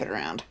will drape it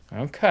around.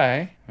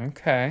 Okay. And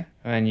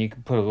then you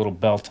can put a little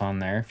belt on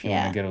there if you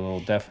want to get a little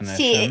definition.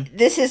 See,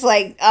 this is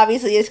like,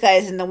 obviously this guy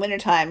is in the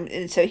wintertime,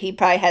 and so he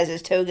probably has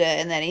his toga,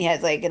 and then he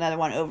has like another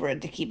one over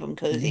it to keep him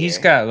cozy. He's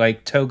got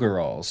like toga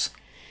rolls.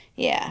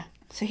 Yeah.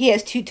 So he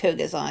has two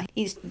togas on.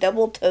 He's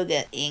double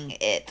toga-ing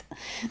it.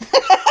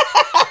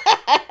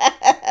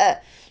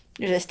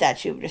 There's a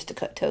statue of just a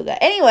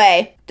toga.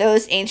 Anyway,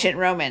 those ancient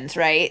Romans,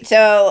 right?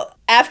 So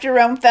after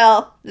Rome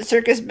fell, the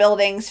circus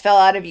buildings fell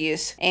out of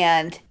use,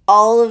 and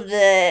all of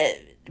the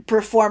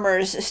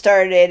performers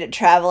started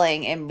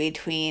traveling in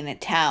between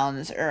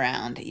towns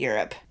around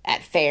Europe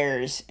at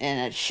fairs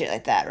and shit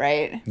like that,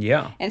 right?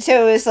 Yeah. And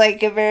so it was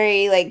like a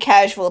very like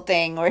casual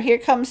thing where here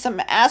comes some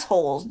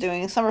assholes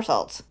doing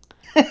somersaults.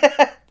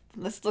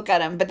 Let's look at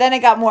them. But then it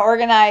got more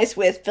organized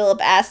with Philip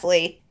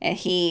Astley, and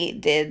he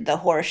did the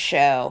horse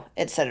show,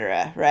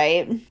 etc.,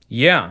 right?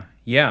 Yeah.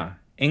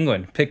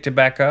 England picked it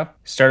back up,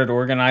 started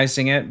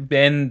organizing it.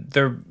 And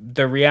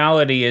the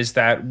reality is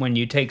that when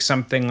you take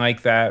something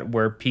like that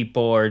where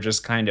people are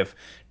just kind of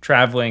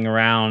traveling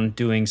around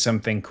doing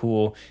something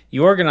cool,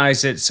 you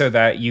organize it so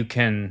that you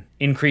can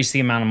increase the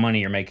amount of money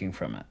you're making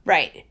from it.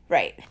 Right.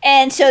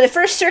 And so the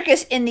first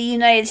circus in the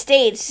United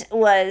States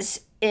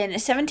was in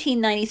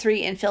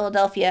 1793 in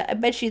Philadelphia. I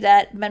bet you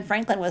that Ben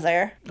Franklin was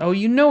there. Oh,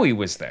 you know he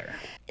was there.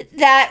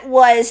 That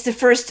was the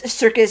first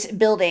circus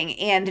building,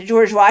 and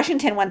George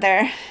Washington went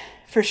there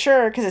for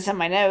sure because it's in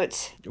my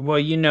notes. Well,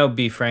 you know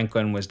B.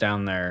 Franklin was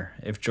down there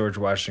if George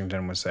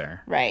Washington was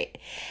there. Right.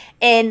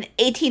 In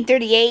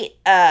 1838,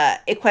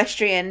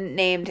 equestrian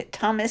named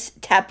Thomas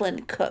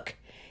Taplin Cook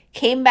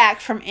came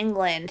back from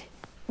England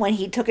when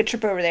he took a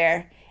trip over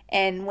there.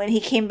 And when he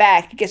came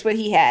back, guess what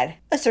he had?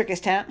 A circus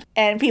tent.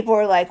 And people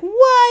were like,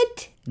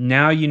 what?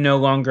 Now you no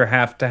longer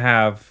have to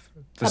have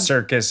the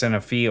circus in a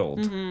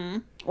field. Mm-hmm.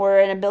 Or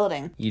in a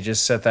building. You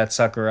just set that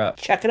sucker up.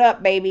 Chuck it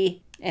up,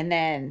 baby. And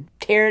then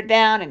tear it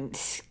down and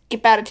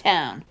skip out of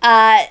town.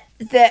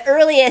 The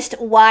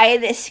earliest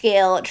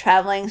wide-scale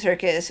traveling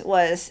circus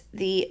was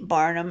the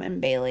Barnum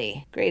and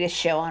Bailey, greatest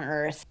show on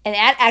earth. And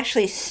that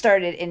actually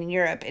started in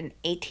Europe in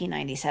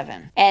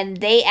 1897. And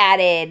they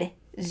added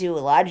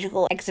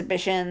zoological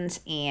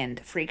exhibitions and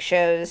freak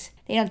shows.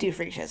 They don't do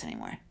freak shows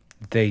anymore.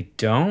 They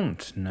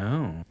don't,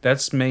 no.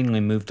 That's mainly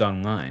moved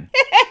online.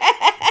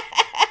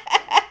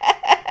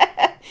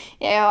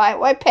 Yeah,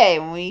 why pay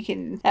when you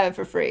can have it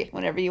for free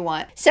whenever you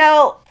want?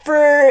 So,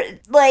 for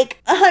like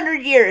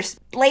 100 years,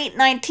 late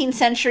 19th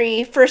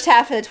century, first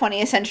half of the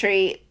 20th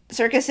century,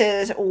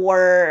 circuses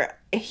were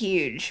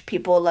huge.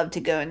 People loved to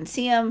go and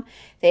see them.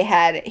 They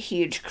had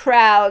huge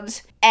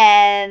crowds,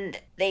 and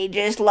they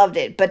just loved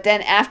it. But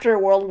then after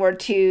World War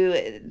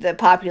II, the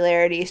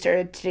popularity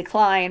started to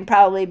decline,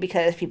 probably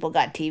because people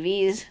got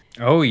TVs.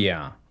 Oh,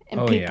 yeah.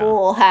 And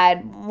people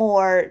had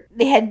more,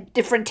 they had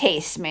different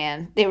tastes,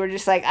 man. They were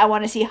just like, I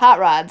want to see Hot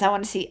Rods. I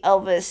want to see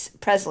Elvis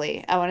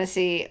Presley. I want to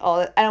see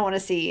I don't want to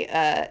see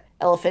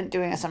elephant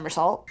doing a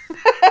somersault.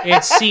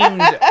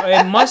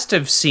 It must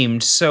have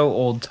seemed so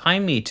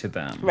old-timey to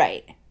them.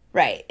 Right.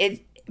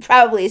 It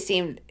probably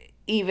seemed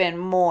even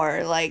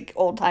more like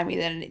old-timey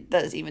than it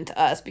does even to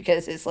us,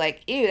 because it's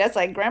like, ew, that's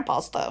like grandpa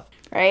stuff,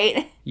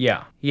 right?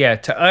 Yeah,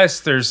 to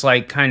us there's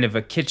like kind of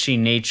a kitschy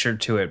nature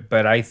to it,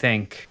 but I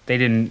think they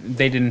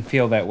didn't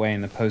feel that way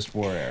in the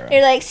post-war era.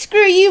 They're like,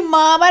 screw you,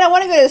 Mom, I don't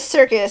want to go to the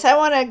circus. I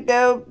want to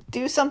go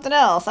do something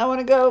else. I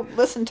want to go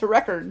listen to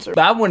records.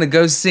 I want to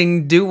go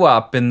sing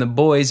doo-wop in the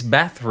boys'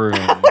 bathroom.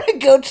 I want to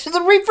go to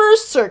the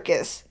reverse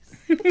circus.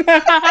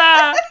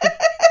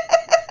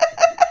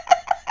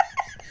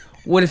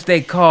 What if they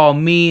call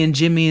me and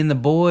Jimmy and the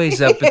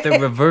boys up at the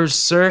reverse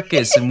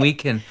circus and we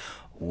can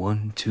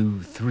 1,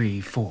 2, 3,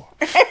 4.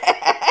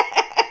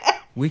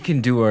 We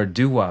can do our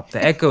doo-wop.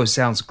 The echo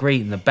sounds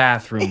great in the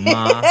bathroom,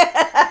 Ma.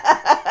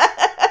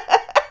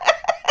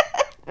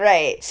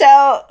 Right.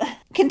 So,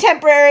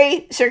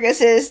 contemporary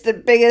circuses, the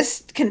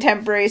biggest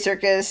contemporary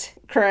circus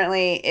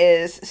currently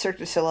is Cirque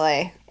du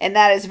Soleil. And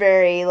that is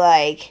very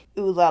like,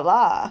 ooh la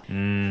la.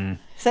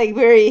 It's like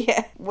very,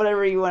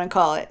 whatever you want to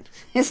call it.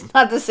 It's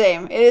not the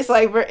same. It is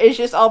like, it's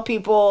just all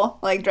people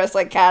like dressed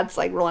like cats,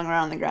 like rolling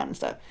around on the ground and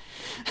stuff.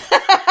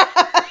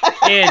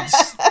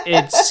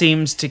 It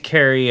seems to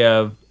carry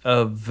a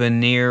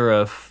veneer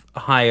of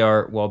high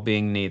art while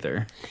being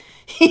neither.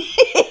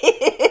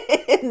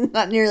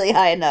 Not nearly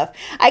high enough.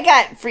 I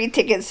got free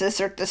tickets to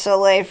Cirque du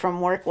Soleil from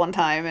work one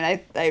time,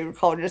 and I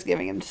recall just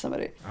giving them to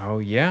somebody. Oh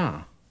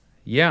yeah.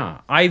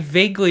 I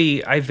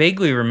vaguely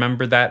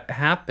remember that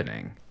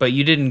happening, but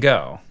you didn't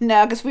go.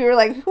 No, because we were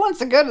like, who wants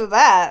to go to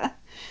that?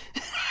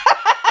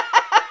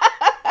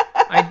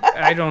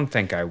 I don't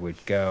think I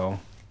would go.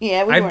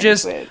 Yeah,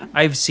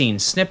 I've seen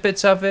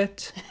snippets of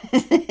it.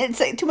 It's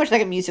like too much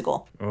like a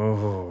musical.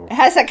 Oh. It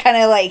has that kind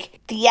of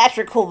like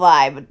theatrical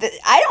vibe.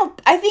 I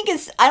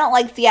don't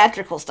like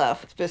theatrical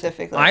stuff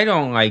specifically. I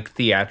don't like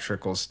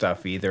theatrical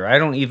stuff either. I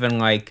don't even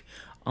like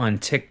on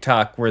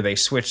TikTok where they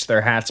switch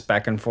their hats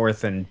back and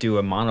forth and do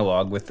a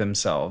monologue with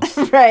themselves.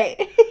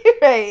 Right.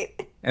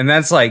 And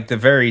that's like the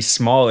very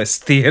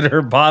smallest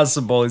theater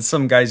possible in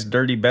some guy's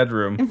dirty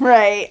bedroom.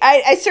 Right.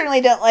 I certainly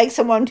don't like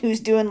someone who's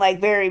doing like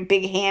very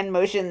big hand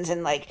motions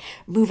and like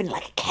moving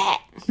like a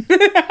cat.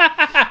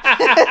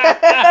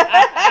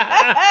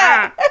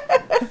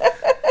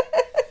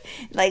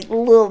 Like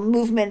little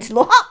movements,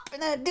 little hop,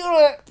 and then do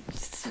a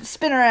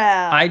spin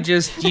around.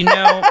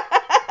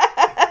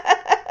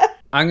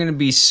 I'm going to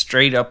be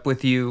straight up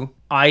with you.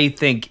 I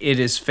think it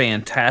is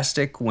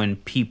fantastic when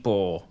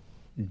people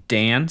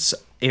dance.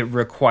 It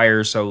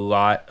requires a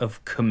lot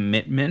of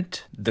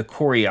commitment. The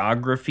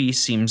choreography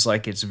seems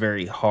like it's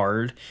very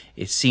hard.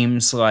 It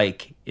seems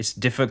like it's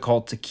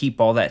difficult to keep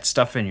all that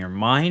stuff in your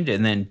mind,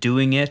 and then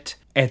doing it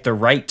at the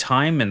right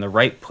time in the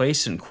right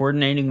place and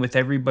coordinating with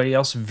everybody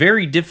else.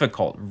 Very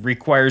difficult.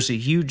 Requires a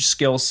huge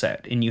skill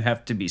set, and you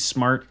have to be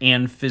smart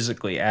and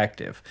physically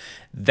active.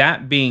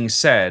 That being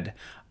said,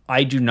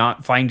 I do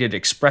not find it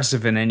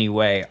expressive in any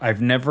way.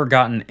 I've never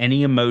gotten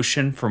any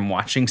emotion from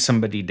watching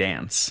somebody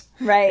dance.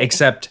 Right.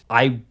 Except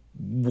I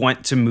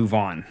want to move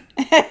on.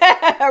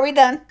 Are we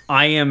done?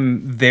 I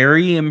am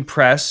very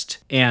impressed,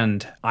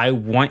 and I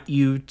want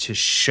you to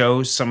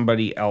show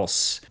somebody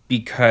else,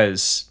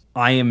 because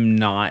I am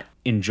not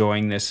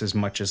enjoying this as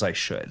much as I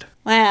should.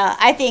 Wow,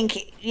 I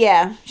think,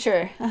 yeah,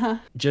 sure. Uh-huh.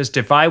 Just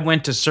if I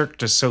went to Cirque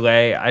du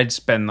Soleil, I'd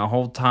spend the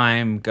whole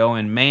time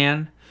going,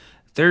 man,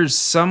 there's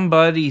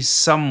somebody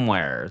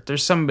somewhere.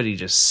 There's somebody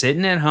just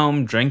sitting at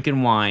home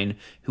drinking wine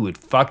who would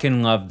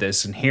fucking love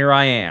this, and here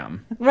I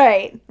am.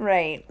 Right,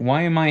 right.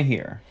 Why am I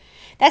here?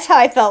 That's how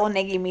I felt when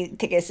they gave me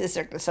tickets to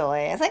Cirque du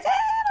Soleil. I was like, I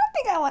don't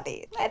think I want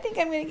these. I think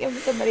I'm going to give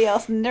them to somebody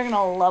else, and they're going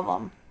to love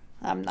them.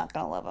 I'm not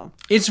going to love them.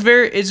 It's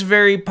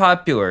very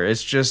popular.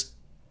 It's just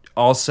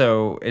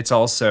it's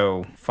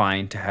also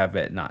fine to have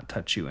it not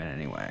touch you in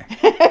any way.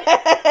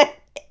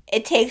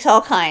 It takes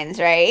all kinds,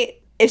 right?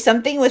 If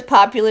something was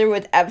popular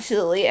with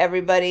absolutely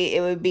everybody,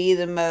 it would be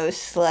the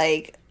most,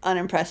 like,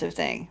 unimpressive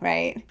thing,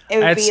 right? It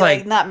would be,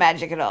 like, not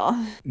magic at all.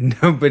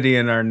 Nobody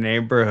in our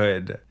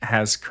neighborhood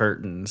has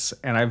curtains,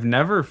 and I've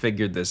never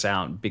figured this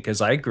out because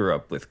I grew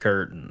up with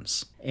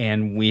curtains,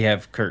 and we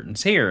have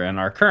curtains here in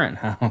our current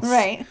house.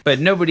 Right.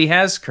 But nobody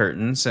has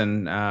curtains,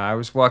 and I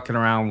was walking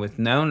around with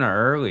Nona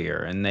earlier,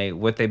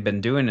 and what they've been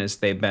doing is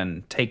they've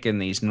been taking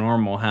these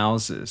normal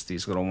houses,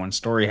 these little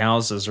one-story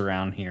houses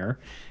around here,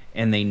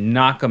 and they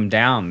knock them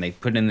down. They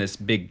put in this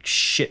big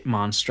shit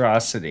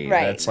monstrosity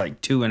that's like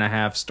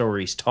 2.5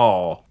 stories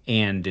tall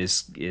and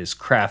is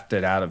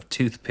crafted out of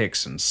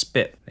toothpicks and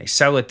spit. They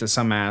sell it to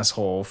some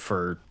asshole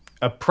for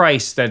a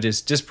price that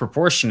is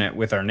disproportionate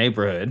with our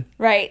neighborhood.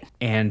 Right.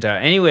 And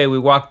anyway, we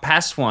walked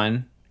past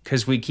one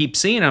because we keep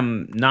seeing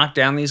them knock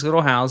down these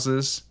little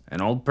houses.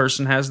 An old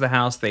person has the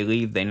house. They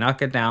leave. They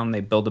knock it down.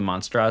 They build a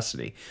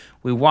monstrosity.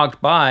 We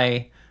walked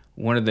by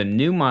one of the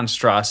new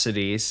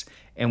monstrosities,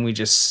 and we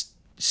just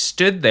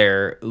stood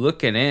there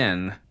looking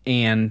in,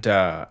 and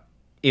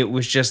it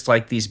was just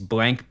like these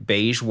blank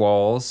beige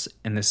walls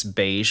and this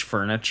beige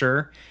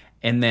furniture,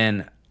 and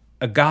then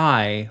a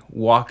guy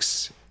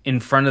walks in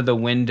front of the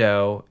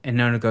window, and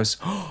Nona goes,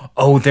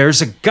 "Oh,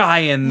 there's a guy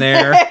in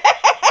there."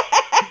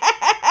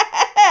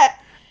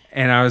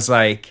 And I was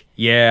like,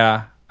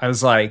 yeah. I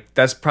was like,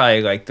 that's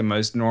probably like the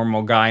most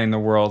normal guy in the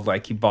world.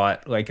 Like, he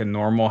bought like a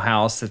normal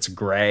house that's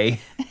gray.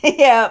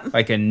 Yeah.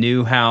 Like a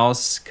new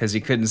house, because he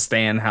couldn't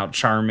stand how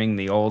charming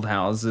the old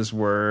houses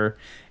were.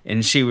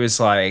 And she was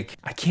like,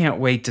 I can't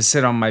wait to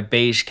sit on my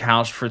beige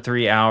couch for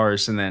 3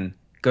 hours and then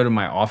go to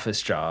my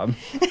office job.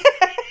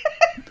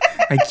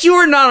 Like, you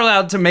are not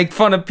allowed to make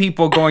fun of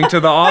people going to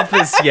the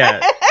office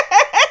yet.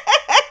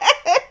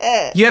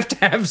 You have to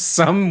have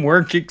some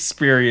work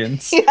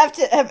experience. You have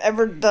to have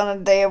ever done a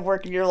day of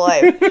work in your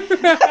life.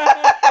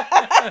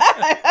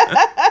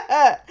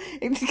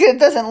 It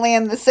doesn't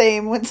land the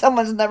same when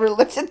someone's never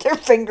lifted their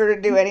finger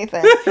to do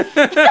anything.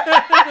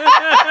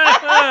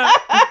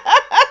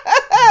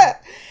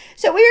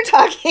 So we were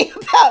talking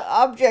about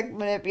object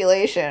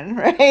manipulation,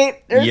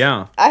 right?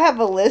 Yeah. I have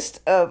a list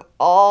of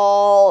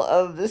all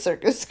of the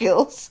circus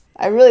skills.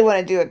 I really want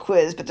to do a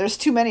quiz, but there's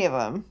too many of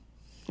them.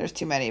 There's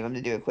too many of them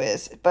to do a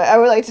quiz. But I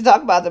would like to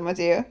talk about them with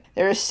you.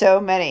 There are so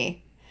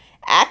many.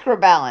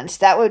 Acrobalance.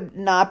 That would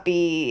not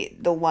be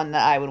the one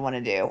that I would want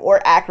to do.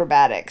 Or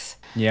acrobatics.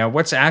 Yeah,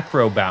 what's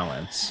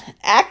acrobalance?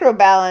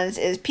 Acrobalance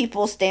is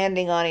people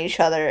standing on each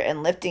other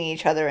and lifting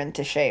each other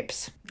into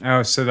shapes.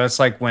 Oh, so that's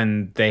like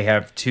when they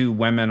have two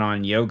women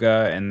on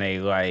yoga and they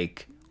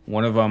like...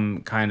 One of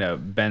them kind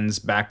of bends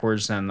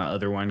backwards and the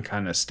other one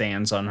kind of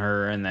stands on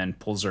her and then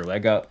pulls her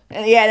leg up.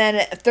 And yeah, and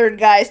then a third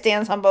guy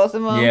stands on both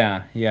of them.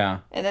 Yeah, yeah.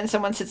 And then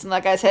someone sits on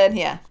that guy's head.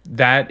 Yeah.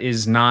 That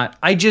is not...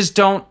 I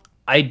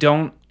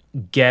don't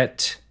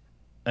get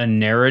a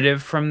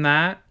narrative from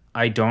that.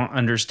 I don't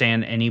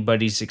understand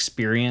anybody's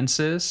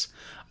experiences.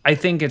 I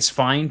think it's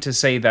fine to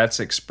say that's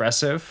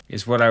expressive,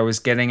 is what I was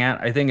getting at.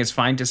 I think it's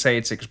fine to say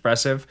it's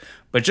expressive,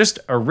 but just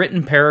a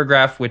written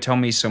paragraph would tell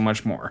me so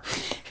much more.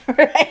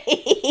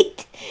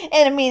 Right.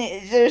 And I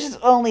mean, there's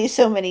only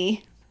so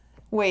many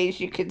ways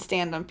you could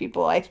stand on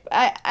people. I mean,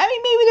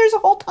 maybe there's a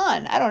whole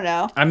ton. I don't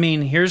know. I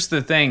mean, here's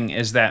the thing,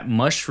 is that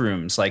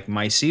mushrooms like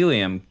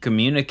mycelium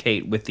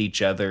communicate with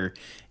each other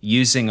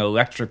using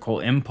electrical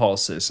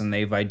impulses, and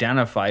they've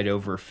identified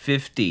over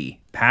 50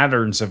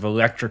 patterns of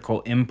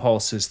electrical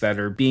impulses that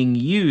are being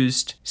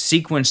used,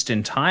 sequenced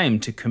in time,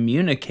 to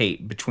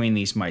communicate between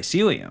these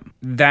mycelium.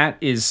 That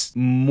is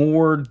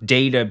more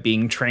data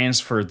being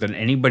transferred than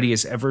anybody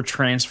has ever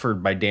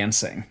transferred by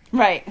dancing.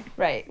 Right,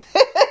 right.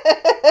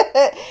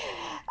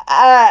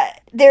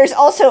 There's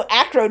also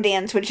acro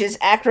dance, which is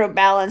acro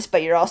balance,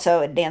 but you're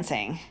also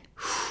dancing.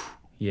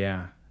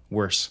 Yeah,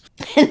 worse.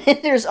 And then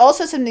there's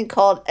also something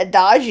called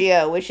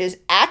adagio, which is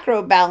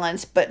acro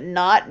balance, but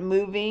not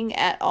moving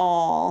at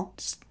all.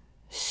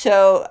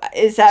 So,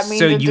 does that mean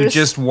So that you there's...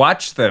 just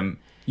watch them.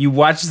 You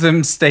watch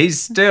them stay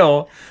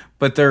still,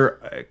 but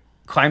they're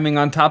climbing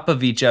on top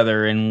of each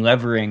other and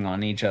levering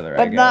on each other, I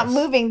But guess. not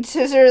moving. So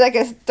is there like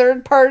a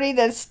third party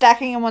that's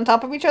stacking them on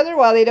top of each other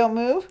while they don't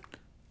move?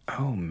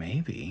 Oh,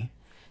 maybe.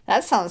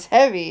 That sounds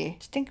heavy.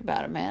 Just think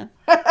about it, man.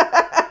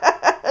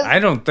 I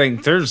don't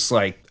think there's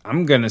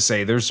I'm going to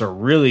say there's a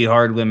really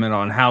hard limit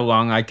on how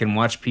long I can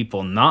watch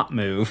people not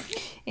move.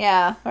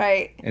 Yeah,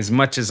 right. As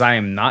much as I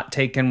am not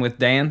taken with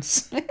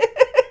dance,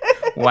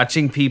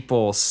 watching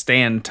people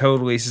stand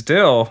totally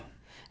still.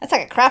 That's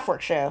like a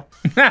Kraftwerk show.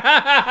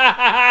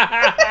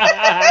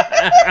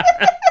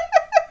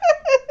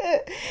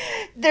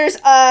 There's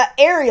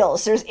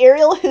aerials. There's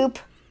aerial hoop,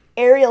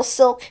 aerial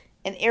silk,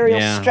 and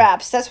aerial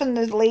straps. That's when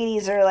the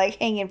ladies are like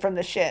hanging from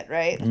the shit,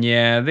 right?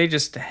 Yeah, they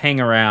just hang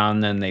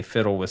around, then they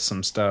fiddle with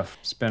some stuff,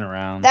 spin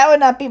around. That would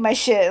not be my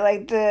shit.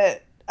 Like the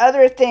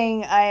other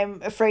thing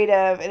I'm afraid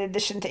of in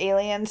addition to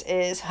aliens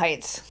is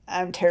heights.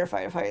 I'm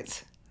terrified of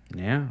heights.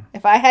 Yeah.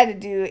 If I had to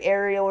do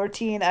aerial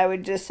routine, I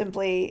would just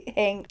simply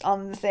hang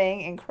on the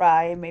thing and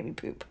cry and maybe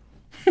poop.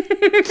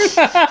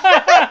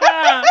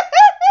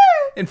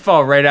 And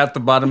fall right out the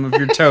bottom of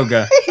your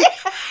toga.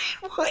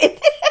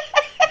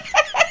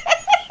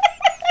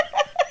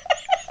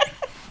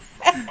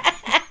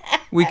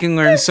 We can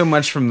learn so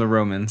much from the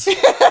Romans.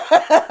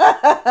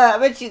 I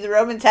bet you the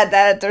Romans had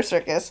that at their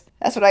circus.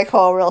 That's what I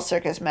call a real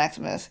circus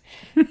Maximus.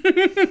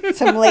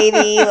 Some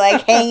lady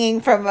like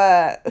hanging from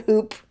a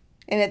hoop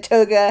in a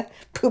toga,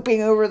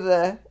 pooping over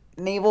the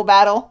naval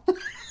battle.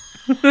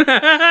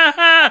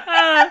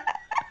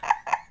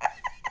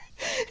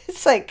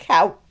 It's like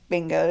cow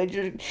bingo.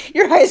 Did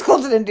your high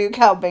school didn't do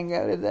cow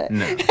bingo, did they?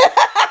 No.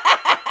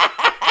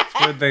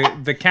 Where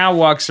the cow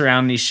walks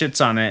around and he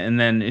shits on it, and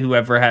then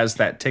whoever has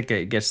that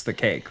ticket gets the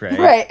cake, right?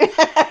 Right.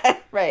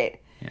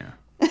 Right. Yeah.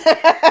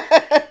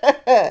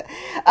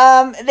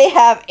 They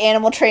have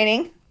animal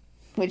training,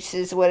 which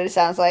is what it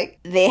sounds like.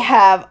 They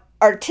have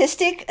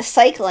artistic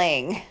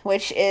cycling,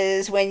 which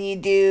is when you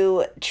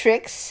do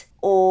tricks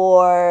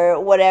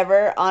or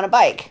whatever on a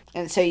bike.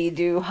 And so you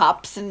do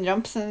hops and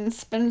jumps and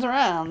spins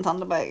around on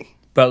the bike.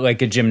 But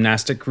like a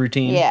gymnastic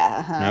routine? Yeah.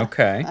 Uh-huh.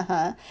 Okay.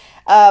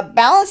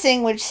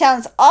 Balancing, which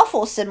sounds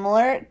awful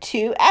similar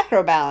to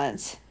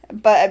acrobalance.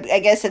 But I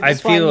guess at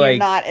this one, you're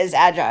not as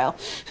agile.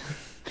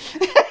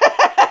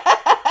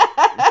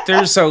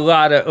 There's a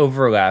lot of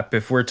overlap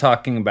if we're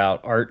talking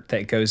about art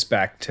that goes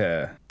back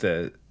to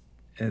the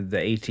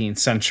 18th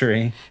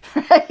century.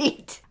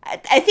 Right.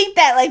 I think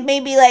that like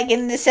maybe like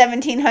in the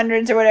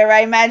 1700s or whatever,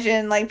 I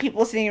imagine like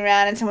people sitting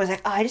around and someone's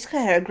like, oh, I just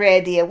got a great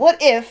idea. What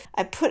if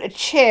I put a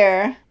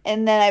chair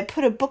and then I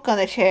put a book on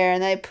the chair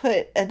and then I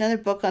put another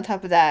book on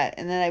top of that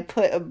and then I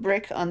put a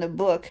brick on the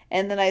book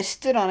and then I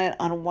stood on it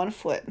on one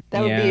foot.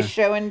 That would be a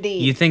show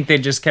indeed. You think they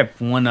just kept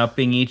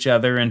one-upping each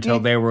other until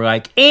they were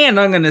like, and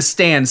I'm going to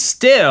stand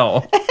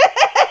still.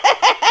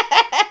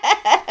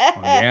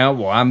 Yeah,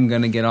 well, I'm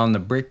going to get on the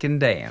brick and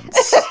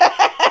dance.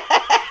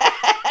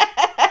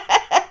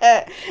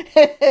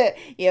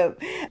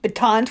 Yep.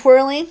 Baton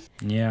twirling.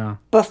 Yeah.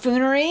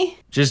 Buffoonery.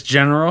 Just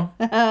general?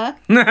 Uh-huh.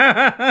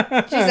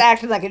 Just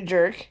acting like a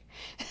jerk.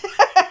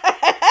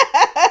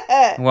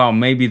 Well,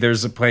 maybe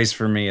there's a place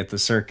for me at the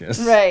circus.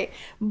 Right.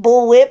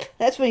 Bull whip.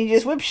 That's when you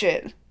just whip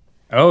shit.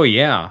 Oh,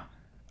 yeah.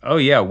 Oh,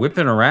 yeah,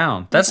 whipping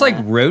around. That's like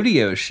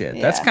rodeo shit.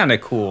 Yeah. That's kind of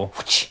cool.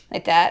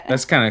 Like that.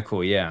 That's kind of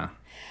cool, yeah.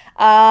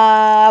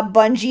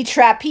 Bungee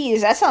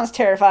trapeze. That sounds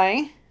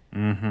terrifying.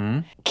 Mm-hmm.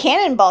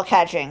 Cannonball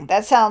catching.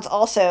 That sounds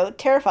also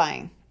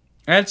terrifying.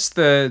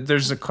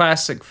 There's a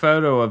classic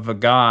photo of a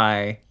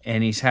guy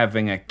and he's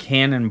having a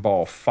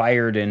cannonball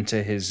fired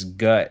into his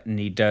gut and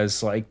he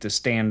does like the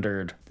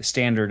standard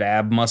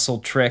ab muscle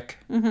trick.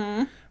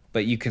 Mm-hmm.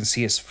 But you can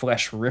see his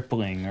flesh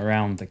rippling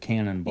around the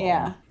cannonball.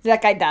 Yeah.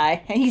 That guy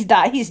died. He's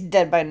died. He's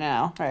dead by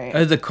now.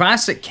 Right. The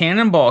classic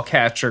cannonball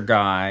catcher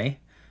guy,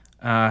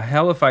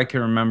 hell if I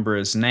can remember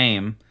his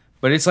name,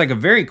 but it's like a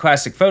very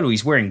classic photo.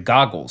 He's wearing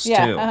goggles, too.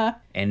 Uh-huh.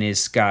 And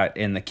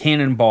in the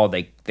cannonball,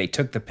 they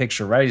took the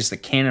picture right as the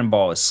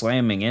cannonball is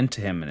slamming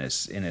into him and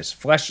his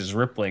flesh is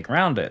rippling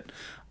around it.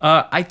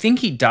 I think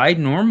he died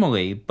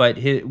normally, but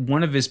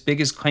one of his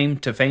biggest claim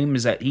to fame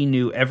is that he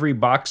knew every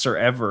boxer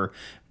ever,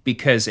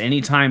 because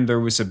anytime there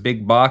was a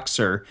big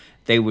boxer,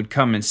 they would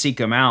come and seek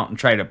him out and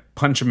try to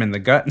punch him in the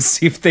gut and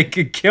see if they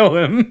could kill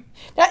him.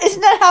 Now, isn't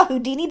that how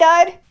Houdini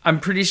died? I'm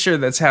pretty sure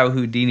that's how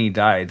Houdini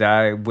died.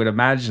 I would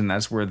imagine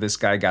that's where this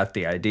guy got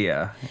the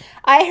idea.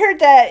 I heard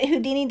that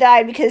Houdini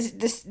died because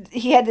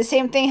he had the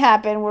same thing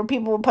happen where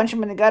people would punch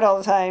him in the gut all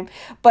the time,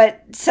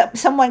 but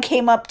someone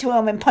came up to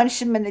him and punched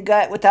him in the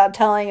gut without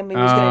telling him he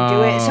was going to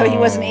do it, so he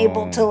wasn't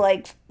able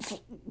to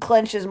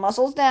clench his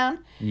muscles down.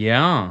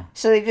 Yeah.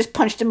 So they just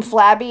punched him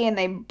flabby and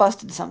they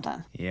busted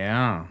something.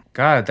 Yeah.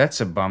 God, that's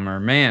a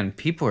bummer. Man,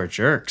 people are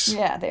jerks.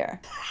 Yeah, they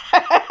are.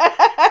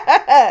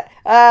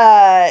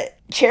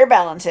 Chair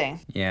balancing.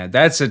 Yeah,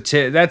 that's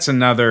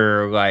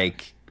another,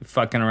 like,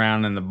 fucking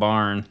around in the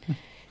barn.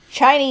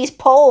 Chinese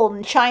pole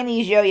and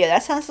Chinese yo-yo.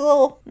 That sounds a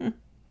little... I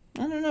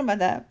don't know about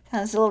that.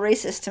 Sounds a little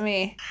racist to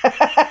me.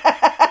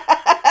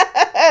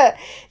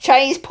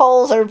 Chinese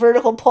poles are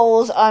vertical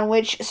poles on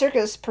which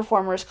circus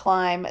performers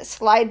climb,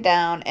 slide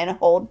down, and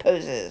hold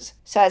poses.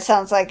 So that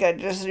sounds like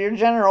just your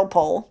general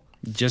pole.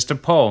 Just a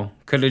pole.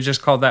 Could have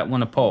just called that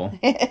one a pole.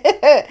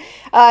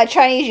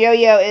 Chinese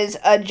yo-yo is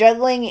a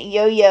juggling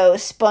yo-yo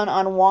spun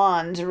on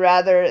wands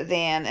rather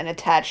than an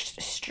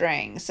attached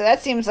string. So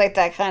that seems like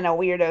that kind of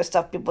weirdo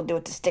stuff people do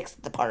with the sticks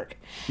at the park.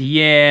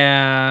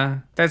 Yeah,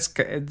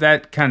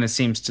 that kind of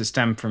seems to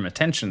stem from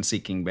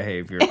attention-seeking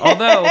behavior.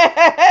 Although,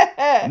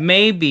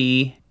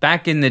 maybe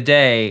back in the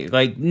day,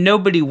 like,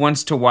 nobody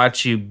wants to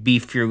watch you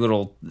beef your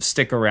little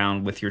stick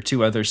around with your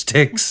two other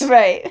sticks.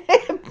 Right.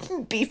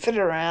 Beef it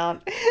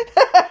around.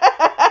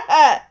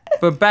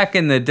 But back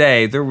in the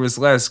day, there was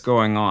less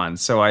going on,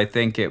 so I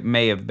think it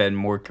may have been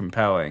more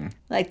compelling.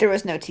 Like, there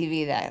was no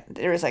TV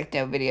there was, like,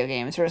 no video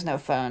games. There was no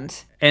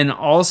phones. And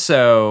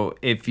also,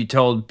 if you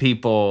told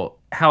people,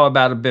 how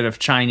about a bit of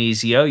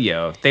Chinese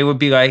yo-yo? They would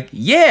be like,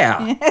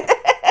 yeah!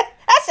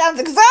 That sounds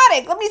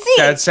exotic. Let me see.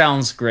 That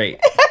sounds great.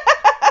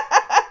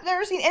 I've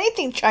never seen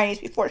anything Chinese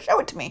before. Show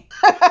it to me.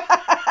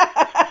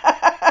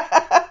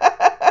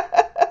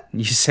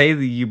 You say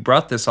that you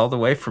brought this all the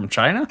way from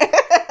China?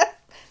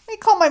 Let me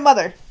call my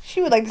mother.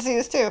 She would like to see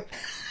this too.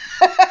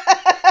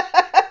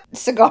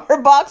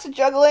 Cigar box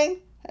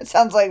juggling? That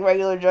sounds like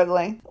regular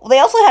juggling. Well, they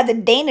also had the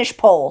Danish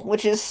pole,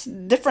 which is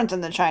different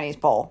than the Chinese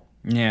pole.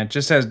 Yeah, it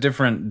just has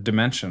different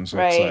dimensions,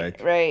 looks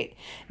like. Right.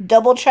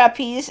 Double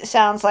trapeze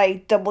sounds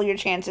like double your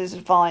chances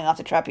of falling off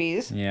the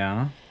trapeze.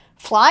 Yeah.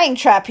 Flying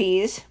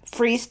trapeze,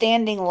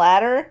 freestanding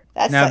ladder.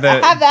 I have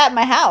that in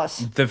my house.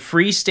 The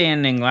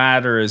freestanding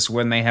ladder is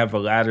when they have a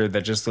ladder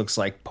that just looks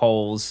like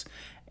poles,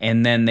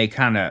 and then they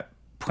kind of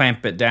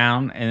clamp it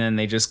down, and then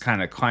they just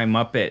kind of climb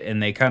up it,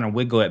 and they kind of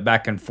wiggle it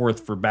back and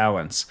forth for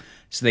balance,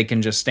 so they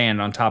can just stand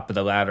on top of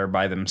the ladder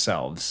by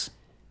themselves.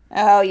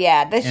 Oh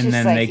yeah, that's and just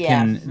then like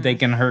they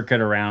can herk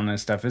it around and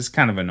stuff. It's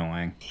kind of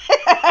annoying.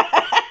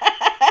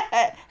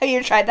 Have you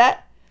ever tried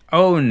that?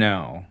 Oh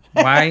no.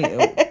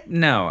 Why?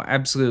 No,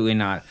 absolutely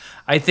not.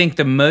 I think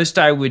the most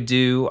I would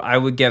do, I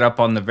would get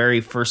up on the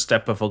very first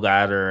step of a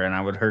ladder and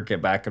I would herk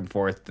it back and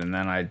forth, and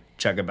then I'd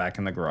chuck it back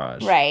in the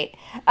garage. Right.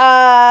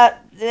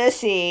 Let's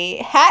see.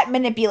 Hat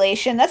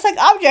manipulation. That's like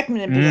object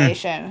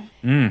manipulation.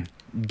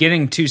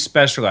 Getting too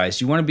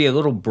specialized. You want to be a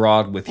little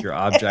broad with your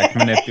object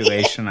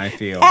manipulation, I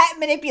feel. Hat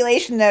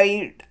manipulation,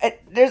 though,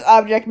 there's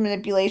object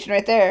manipulation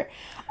right there.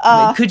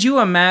 Could you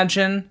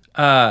imagine,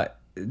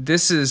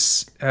 this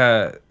is...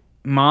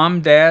 Mom,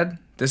 Dad,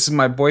 this is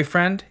my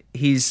boyfriend.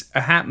 He's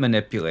a hat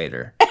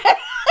manipulator.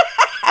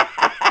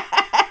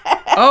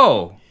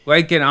 Oh,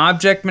 like an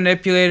object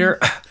manipulator?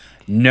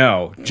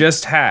 No,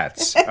 just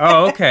hats.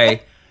 Oh,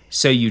 okay.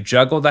 So you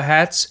juggle the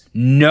hats?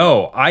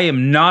 No, I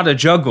am not a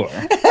juggler.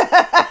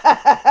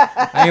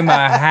 I am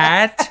a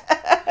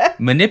hat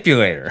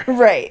manipulator.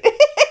 Right.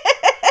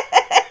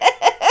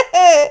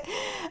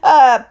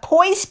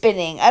 Poi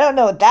spinning. I don't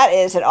know what that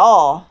is at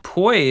all.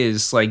 Poi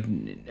is like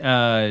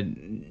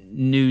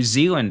New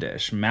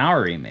Zealandish,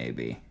 Maori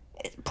maybe.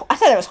 I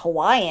thought it was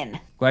Hawaiian.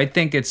 Well, I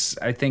think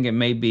it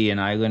may be an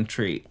island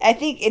treat. I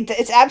think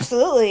it's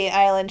absolutely an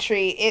island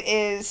treat.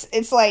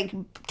 It's like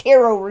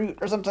taro root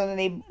or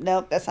something.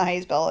 Nope, that's not how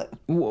you spell it.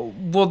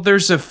 Well,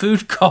 there's a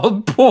food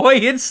called poi.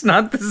 It's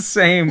not the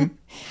same.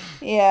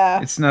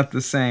 Yeah. It's not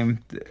the same.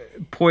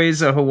 Poi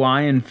is a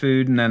Hawaiian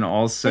food, and then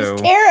also...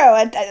 It's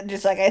taro,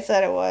 just like I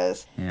said it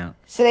was. Yeah.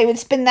 So they would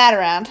spin that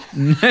around.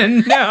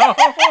 No.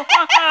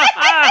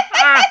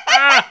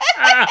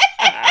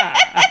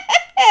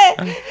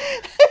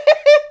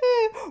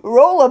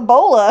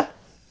 Rollabola.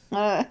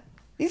 They're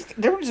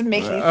just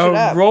making shit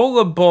up.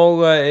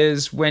 Rollabola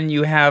is when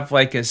you have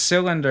like a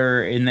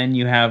cylinder, and then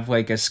you have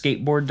like a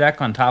skateboard deck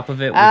on top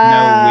of it with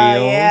no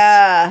wheels.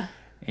 Yeah.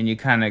 And you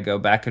kind of go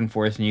back and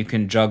forth, and you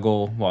can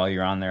juggle while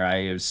you're on there. I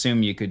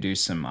assume you could do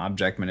some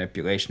object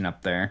manipulation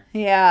up there.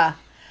 Yeah.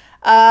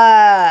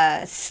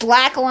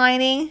 Slack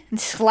lining,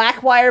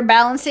 slack wire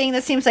balancing.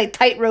 That seems like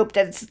tightrope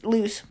that's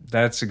loose.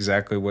 That's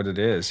exactly what it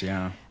is,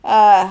 yeah.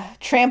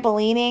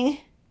 Trampolining,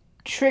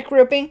 trick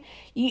roping.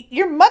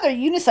 Your mother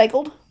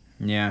unicycled.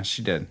 Yeah,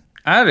 she did.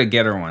 I had to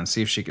get her one,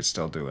 see if she could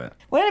still do it.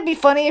 Wouldn't it be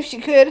funny if she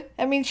could?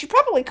 I mean, she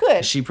probably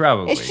could. She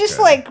probably It's just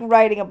could. like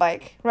riding a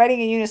bike.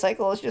 Riding a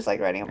unicycle is just like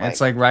riding a bike. It's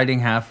like riding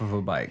half of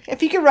a bike.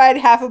 If you could ride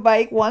half a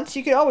bike once,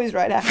 you could always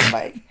ride half a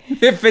bike.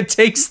 If it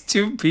takes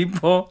 2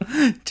 people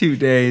 2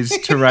 days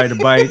to ride a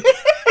bike.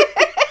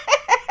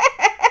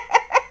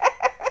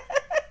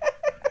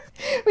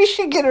 We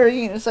should get her a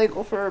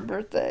unicycle for her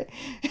birthday.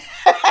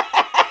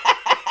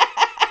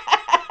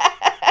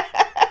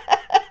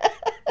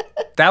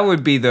 That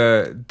would be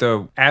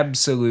the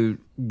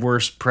absolute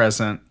worst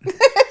present.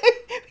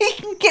 We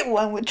can get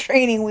one with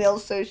training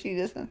wheels so she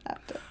doesn't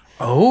have to.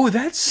 Oh,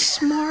 that's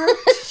smart.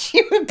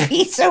 She would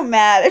be so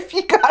mad if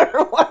you got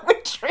her one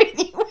with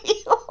training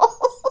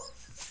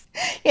wheels.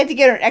 You have to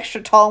get her an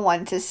extra tall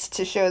one to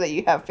show that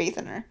you have faith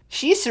in her.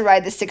 She used to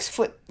ride the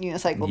 6-foot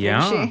unicycle,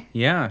 didn't she?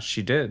 Yeah,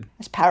 she did.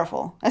 That's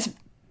powerful. That's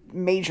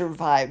major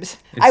vibes.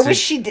 I wish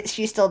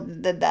she still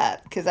did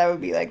that, because that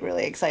would be like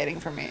really exciting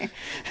for me.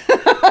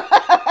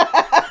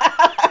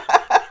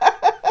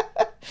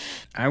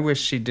 I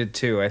wish she did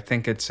too. I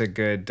think it's a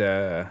good.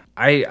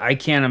 I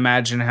can't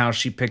imagine how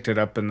she picked it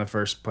up in the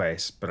first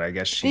place, but I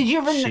guess she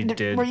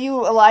did. Were you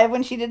alive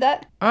when she did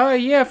that?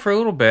 Yeah, for a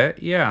little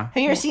bit. Yeah. Have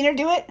you ever seen her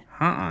do it?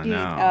 No.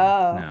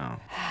 No.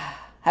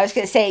 I was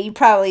gonna say, you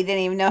probably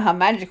didn't even know how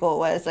magical it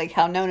was, like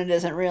how Nona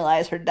doesn't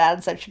realize her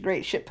dad's such a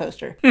great shit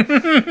poster. Like you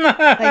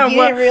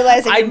didn't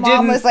realize that your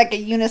mom was like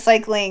a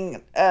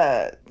unicycling,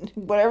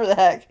 whatever the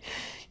heck,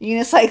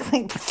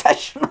 unicycling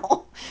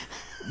professional.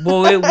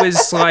 Well, it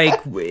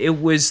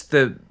was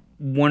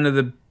one of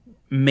the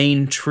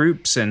main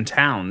troops in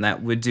town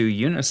that would do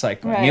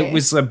unicycling. Right. It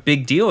was a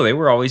big deal. They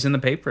were always in the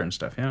paper and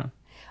stuff. Yeah.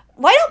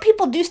 Why don't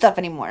people do stuff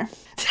anymore?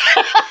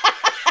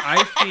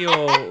 I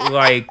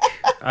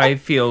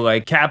feel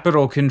like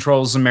capital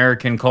controls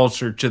American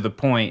culture to the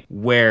point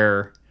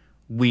where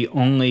we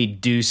only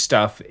do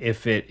stuff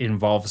if it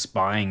involves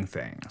buying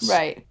things.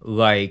 Right.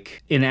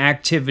 Like, an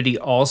activity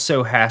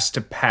also has to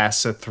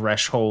pass a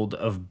threshold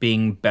of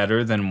being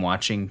better than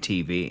watching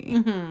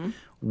TV,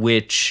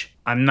 which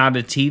I'm not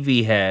a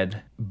TV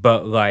head,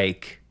 but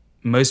like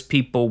most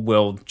people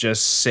will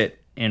just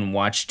sit and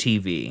watch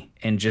TV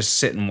and just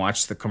sit and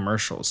watch the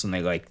commercials, and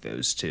they like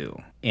those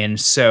too. And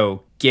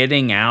so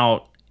getting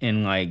out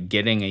and like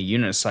getting a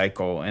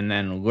unicycle and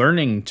then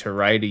learning to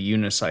ride a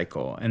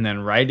unicycle and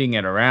then riding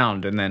it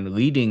around and then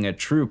leading a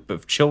troop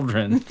of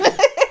children,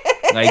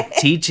 like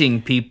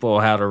teaching people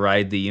how to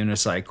ride the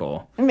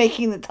unicycle. And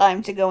making the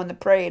time to go in the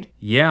parade.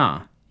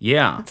 Yeah.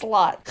 It's a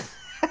lot.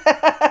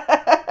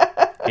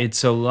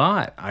 It's a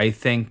lot. I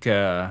think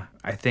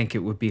it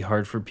would be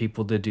hard for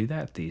people to do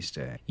that these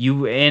days.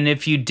 And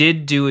if you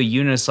did do a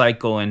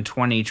unicycle in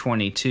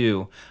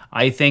 2022,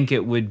 I think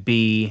it would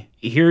be,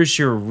 here's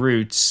your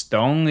roots. The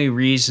only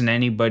reason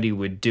anybody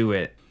would do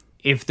it,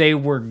 if they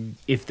were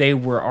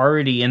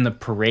already in the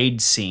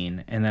parade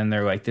scene and then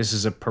they're like, this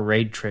is a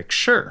parade trick,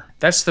 sure.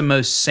 That's the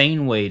most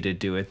sane way to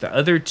do it. The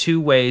other two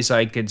ways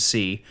I could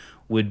see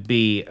would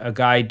be a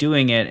guy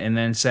doing it and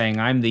then saying,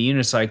 I'm the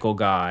unicycle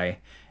guy,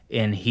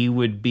 and he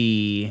would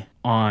be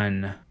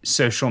on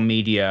social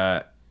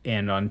media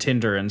and on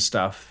Tinder and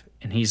stuff,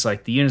 and he's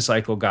like the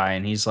unicycle guy,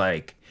 and he's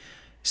like,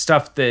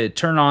 stuff, the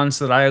turn-ons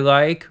that I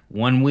like,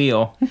 one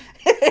wheel.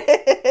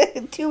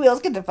 2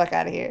 wheels, get the fuck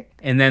out of here.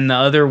 And then the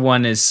other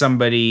one is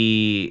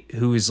somebody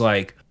who's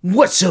like,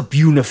 what's up,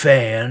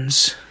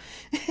 Unifans?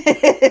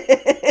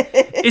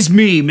 It's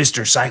me,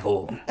 Mr.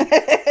 Cycle.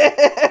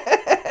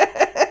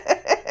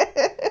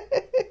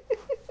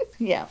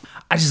 Yeah.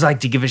 I just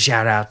like to give a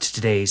shout out to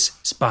today's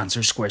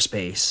sponsor,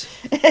 Squarespace.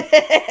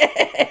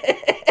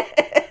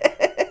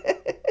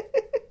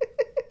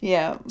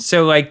 Yeah.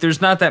 So like,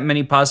 there's not that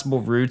many possible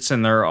routes,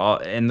 and they're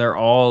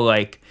all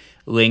like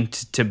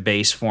linked to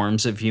base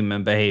forms of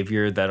human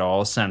behavior that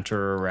all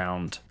center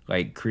around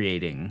like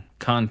creating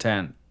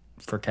content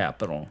for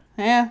capital.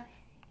 Yeah.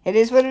 It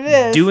is what it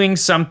is. Doing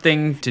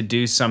something to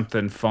do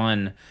something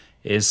fun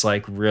is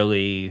like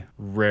really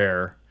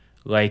rare.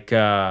 Like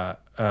a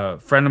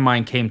friend of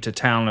mine came to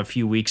town a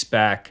few weeks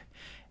back,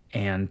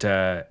 and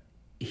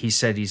he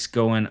said he's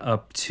going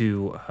up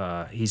to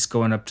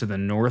the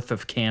north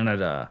of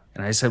Canada.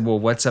 And I said, well,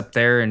 what's up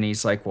there? And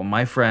he's like, well,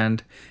 my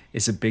friend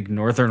is a big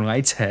Northern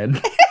Lights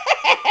head.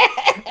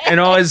 And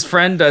all his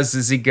friend does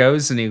is he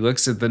goes and he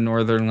looks at the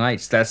Northern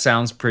Lights. That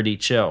sounds pretty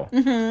chill.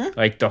 Mm-hmm.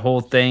 Like the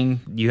whole thing,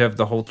 you have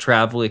the whole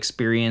travel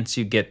experience.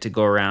 You get to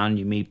go around,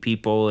 you meet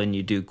people, and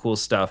you do cool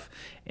stuff.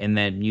 And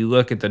then you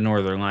look at the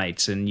Northern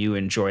Lights and you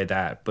enjoy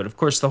that. But of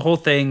course, the whole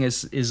thing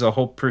is a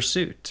whole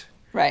pursuit.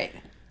 Right.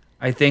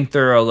 I think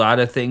there are a lot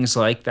of things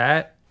like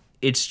that.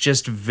 It's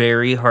just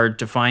very hard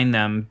to find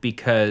them,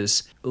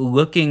 because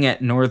looking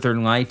at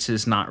Northern Lights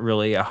is not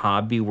really a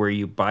hobby where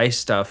you buy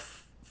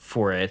stuff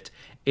for it.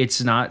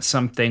 It's not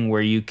something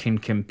where you can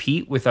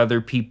compete with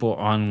other people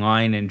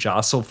online and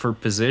jostle for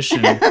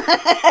position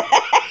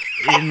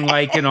in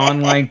like an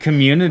online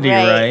community,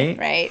 right?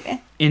 Right.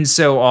 And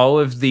so all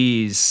of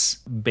these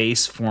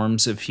base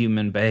forms of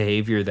human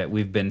behavior that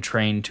we've been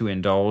trained to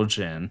indulge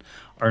in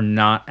are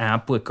not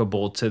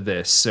applicable to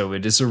this. So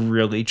it is a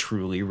really,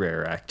 truly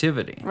rare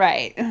activity.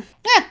 Right.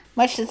 Yeah,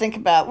 much to think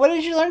about. What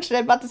did you learn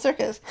today about the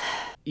circus?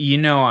 You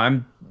know,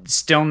 I'm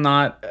still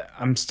not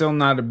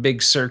a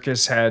big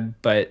circus head,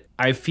 but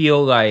I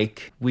feel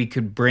like we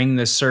could bring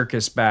the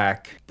circus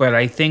back. But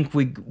I think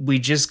we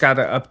just got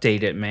to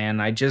update it, man.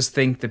 I just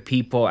think the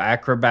people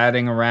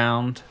acrobating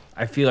around,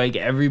 I feel like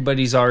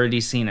everybody's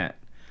already seen it.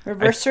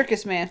 Reverse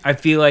circus man. I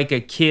feel like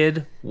a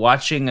kid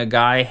watching a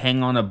guy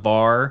hang on a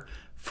bar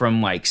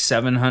from like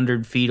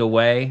 700 feet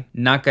away,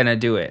 not gonna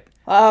do it.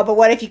 But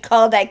what if you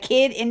called that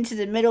kid into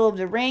the middle of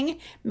the ring,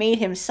 made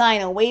him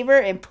sign a waiver,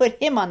 and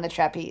put him on the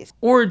trapeze?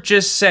 Or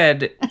just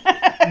said,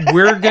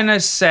 we're gonna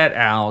set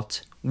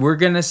out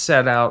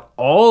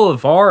all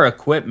of our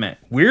equipment.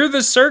 We're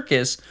the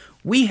circus.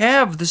 We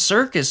have the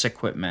circus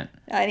equipment.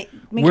 Make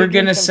We're your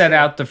going to dreams come set true.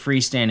 out the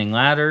freestanding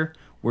ladder.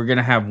 We're going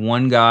to have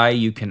one guy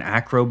you can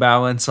acro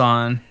balance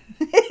on.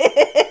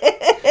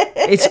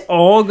 It's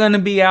all going to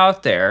be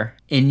out there,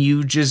 and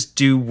you just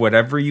do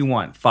whatever you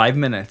want. 5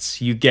 minutes.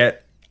 You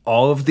get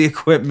all of the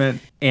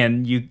equipment,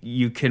 and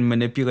you can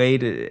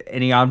manipulate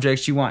any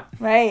objects you want.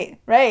 Right.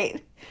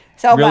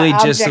 It's all Really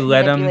about just object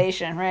let 'em-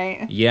 manipulation,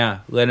 right? Yeah,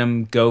 let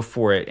them go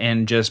for it.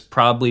 And just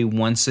probably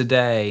once a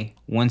day,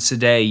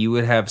 you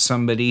would have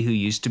somebody who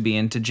used to be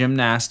into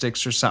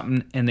gymnastics or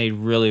something, and they'd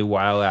really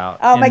wow out.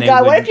 Oh And my they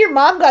God! What would- if your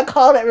mom got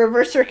called at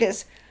Reverse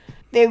Circus?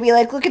 They'd be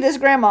like, "Look at this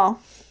grandma."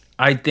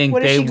 I think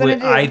What is they she gonna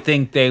would. do? I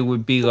think they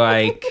would be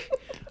like.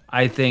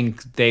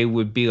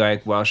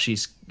 Well,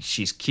 she's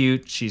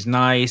cute, she's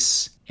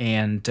nice,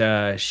 and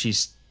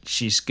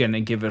she's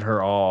gonna give it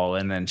her all,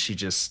 and then she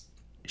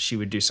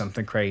would do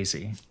something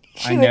crazy.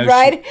 She'd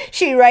ride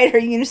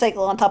her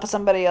unicycle on top of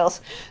somebody else,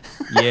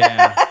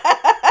 Yeah.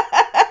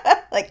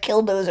 like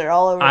Killdozer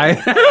all over.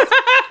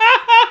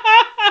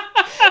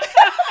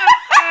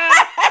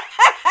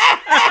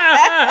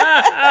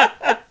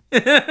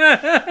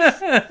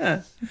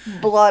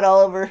 Blood all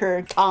over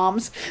her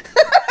toms.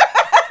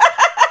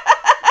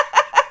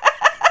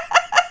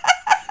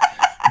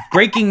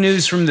 Breaking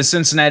news from the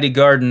Cincinnati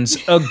Gardens: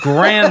 a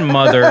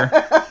grandmother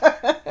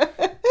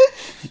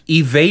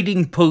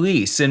evading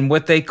police in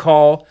what they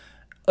call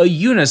a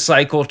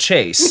unicycle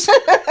chase.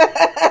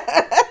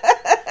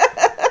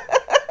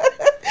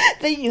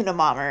 The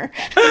Unabomber.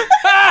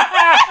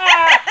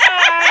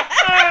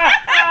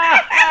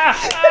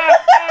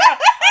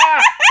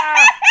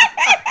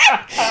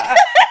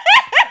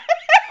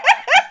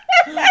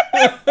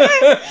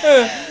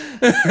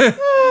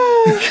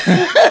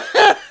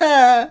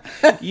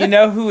 You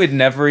know who would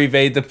never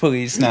evade the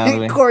police,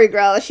 Natalie? Corey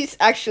Grella. She's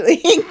actually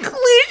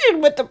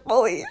inclusion with the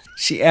police.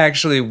 She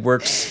actually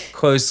works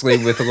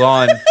closely with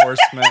law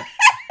enforcement,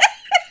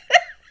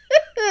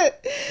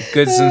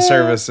 goods and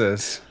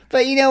services.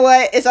 But you know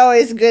what? It's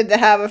always good to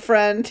have a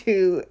friend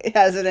who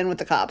has it in with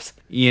the cops.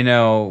 You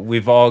know,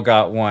 we've all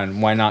got one.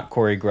 Why not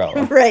Corey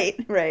Grella?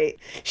 Right.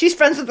 She's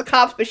friends with the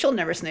cops, but she'll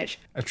never snitch.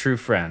 A true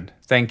friend.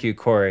 Thank you,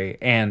 Corey.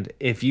 And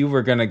if you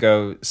were going to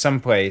go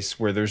someplace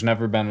where there's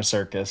never been a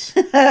circus,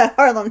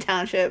 Harlem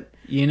Township.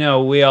 you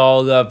know, we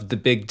all love the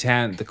big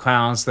tent, the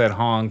clowns that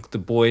honk, the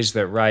boys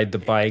that ride the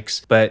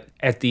bikes. But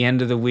at the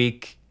end of the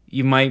week,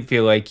 you might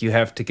feel like you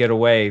have to get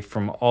away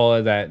from all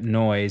of that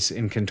noise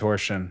and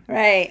contortion.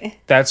 Right.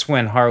 That's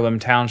when Harlem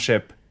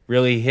Township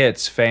really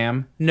hits,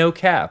 fam. No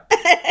cap.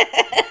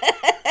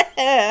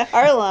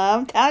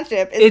 Harlem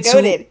Township is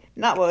goated,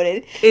 not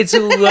voted. It's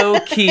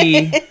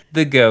low-key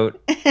the goat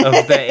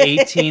of the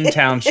 18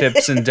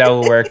 townships in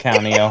Delaware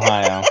County,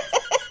 Ohio.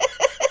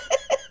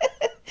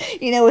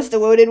 You know what's the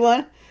voted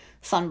one?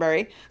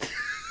 Sunbury.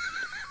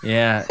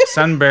 Yeah,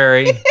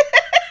 Sunbury.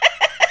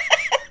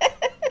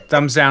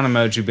 Thumbs down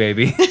emoji,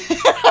 baby. I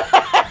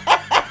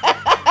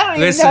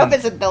don't even know if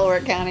it's in Delaware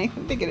County. I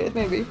think it is,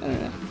 maybe. I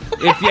don't know.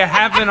 If you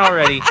haven't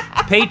already,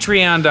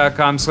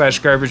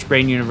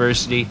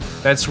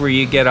 patreon.com/garbagebrainuniversity. That's where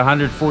you get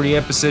 140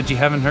 episodes you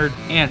haven't heard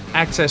and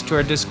access to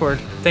our Discord.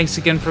 Thanks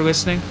again for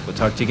listening. We'll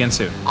talk to you again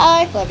soon.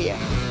 I love you.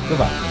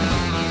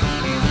 Goodbye.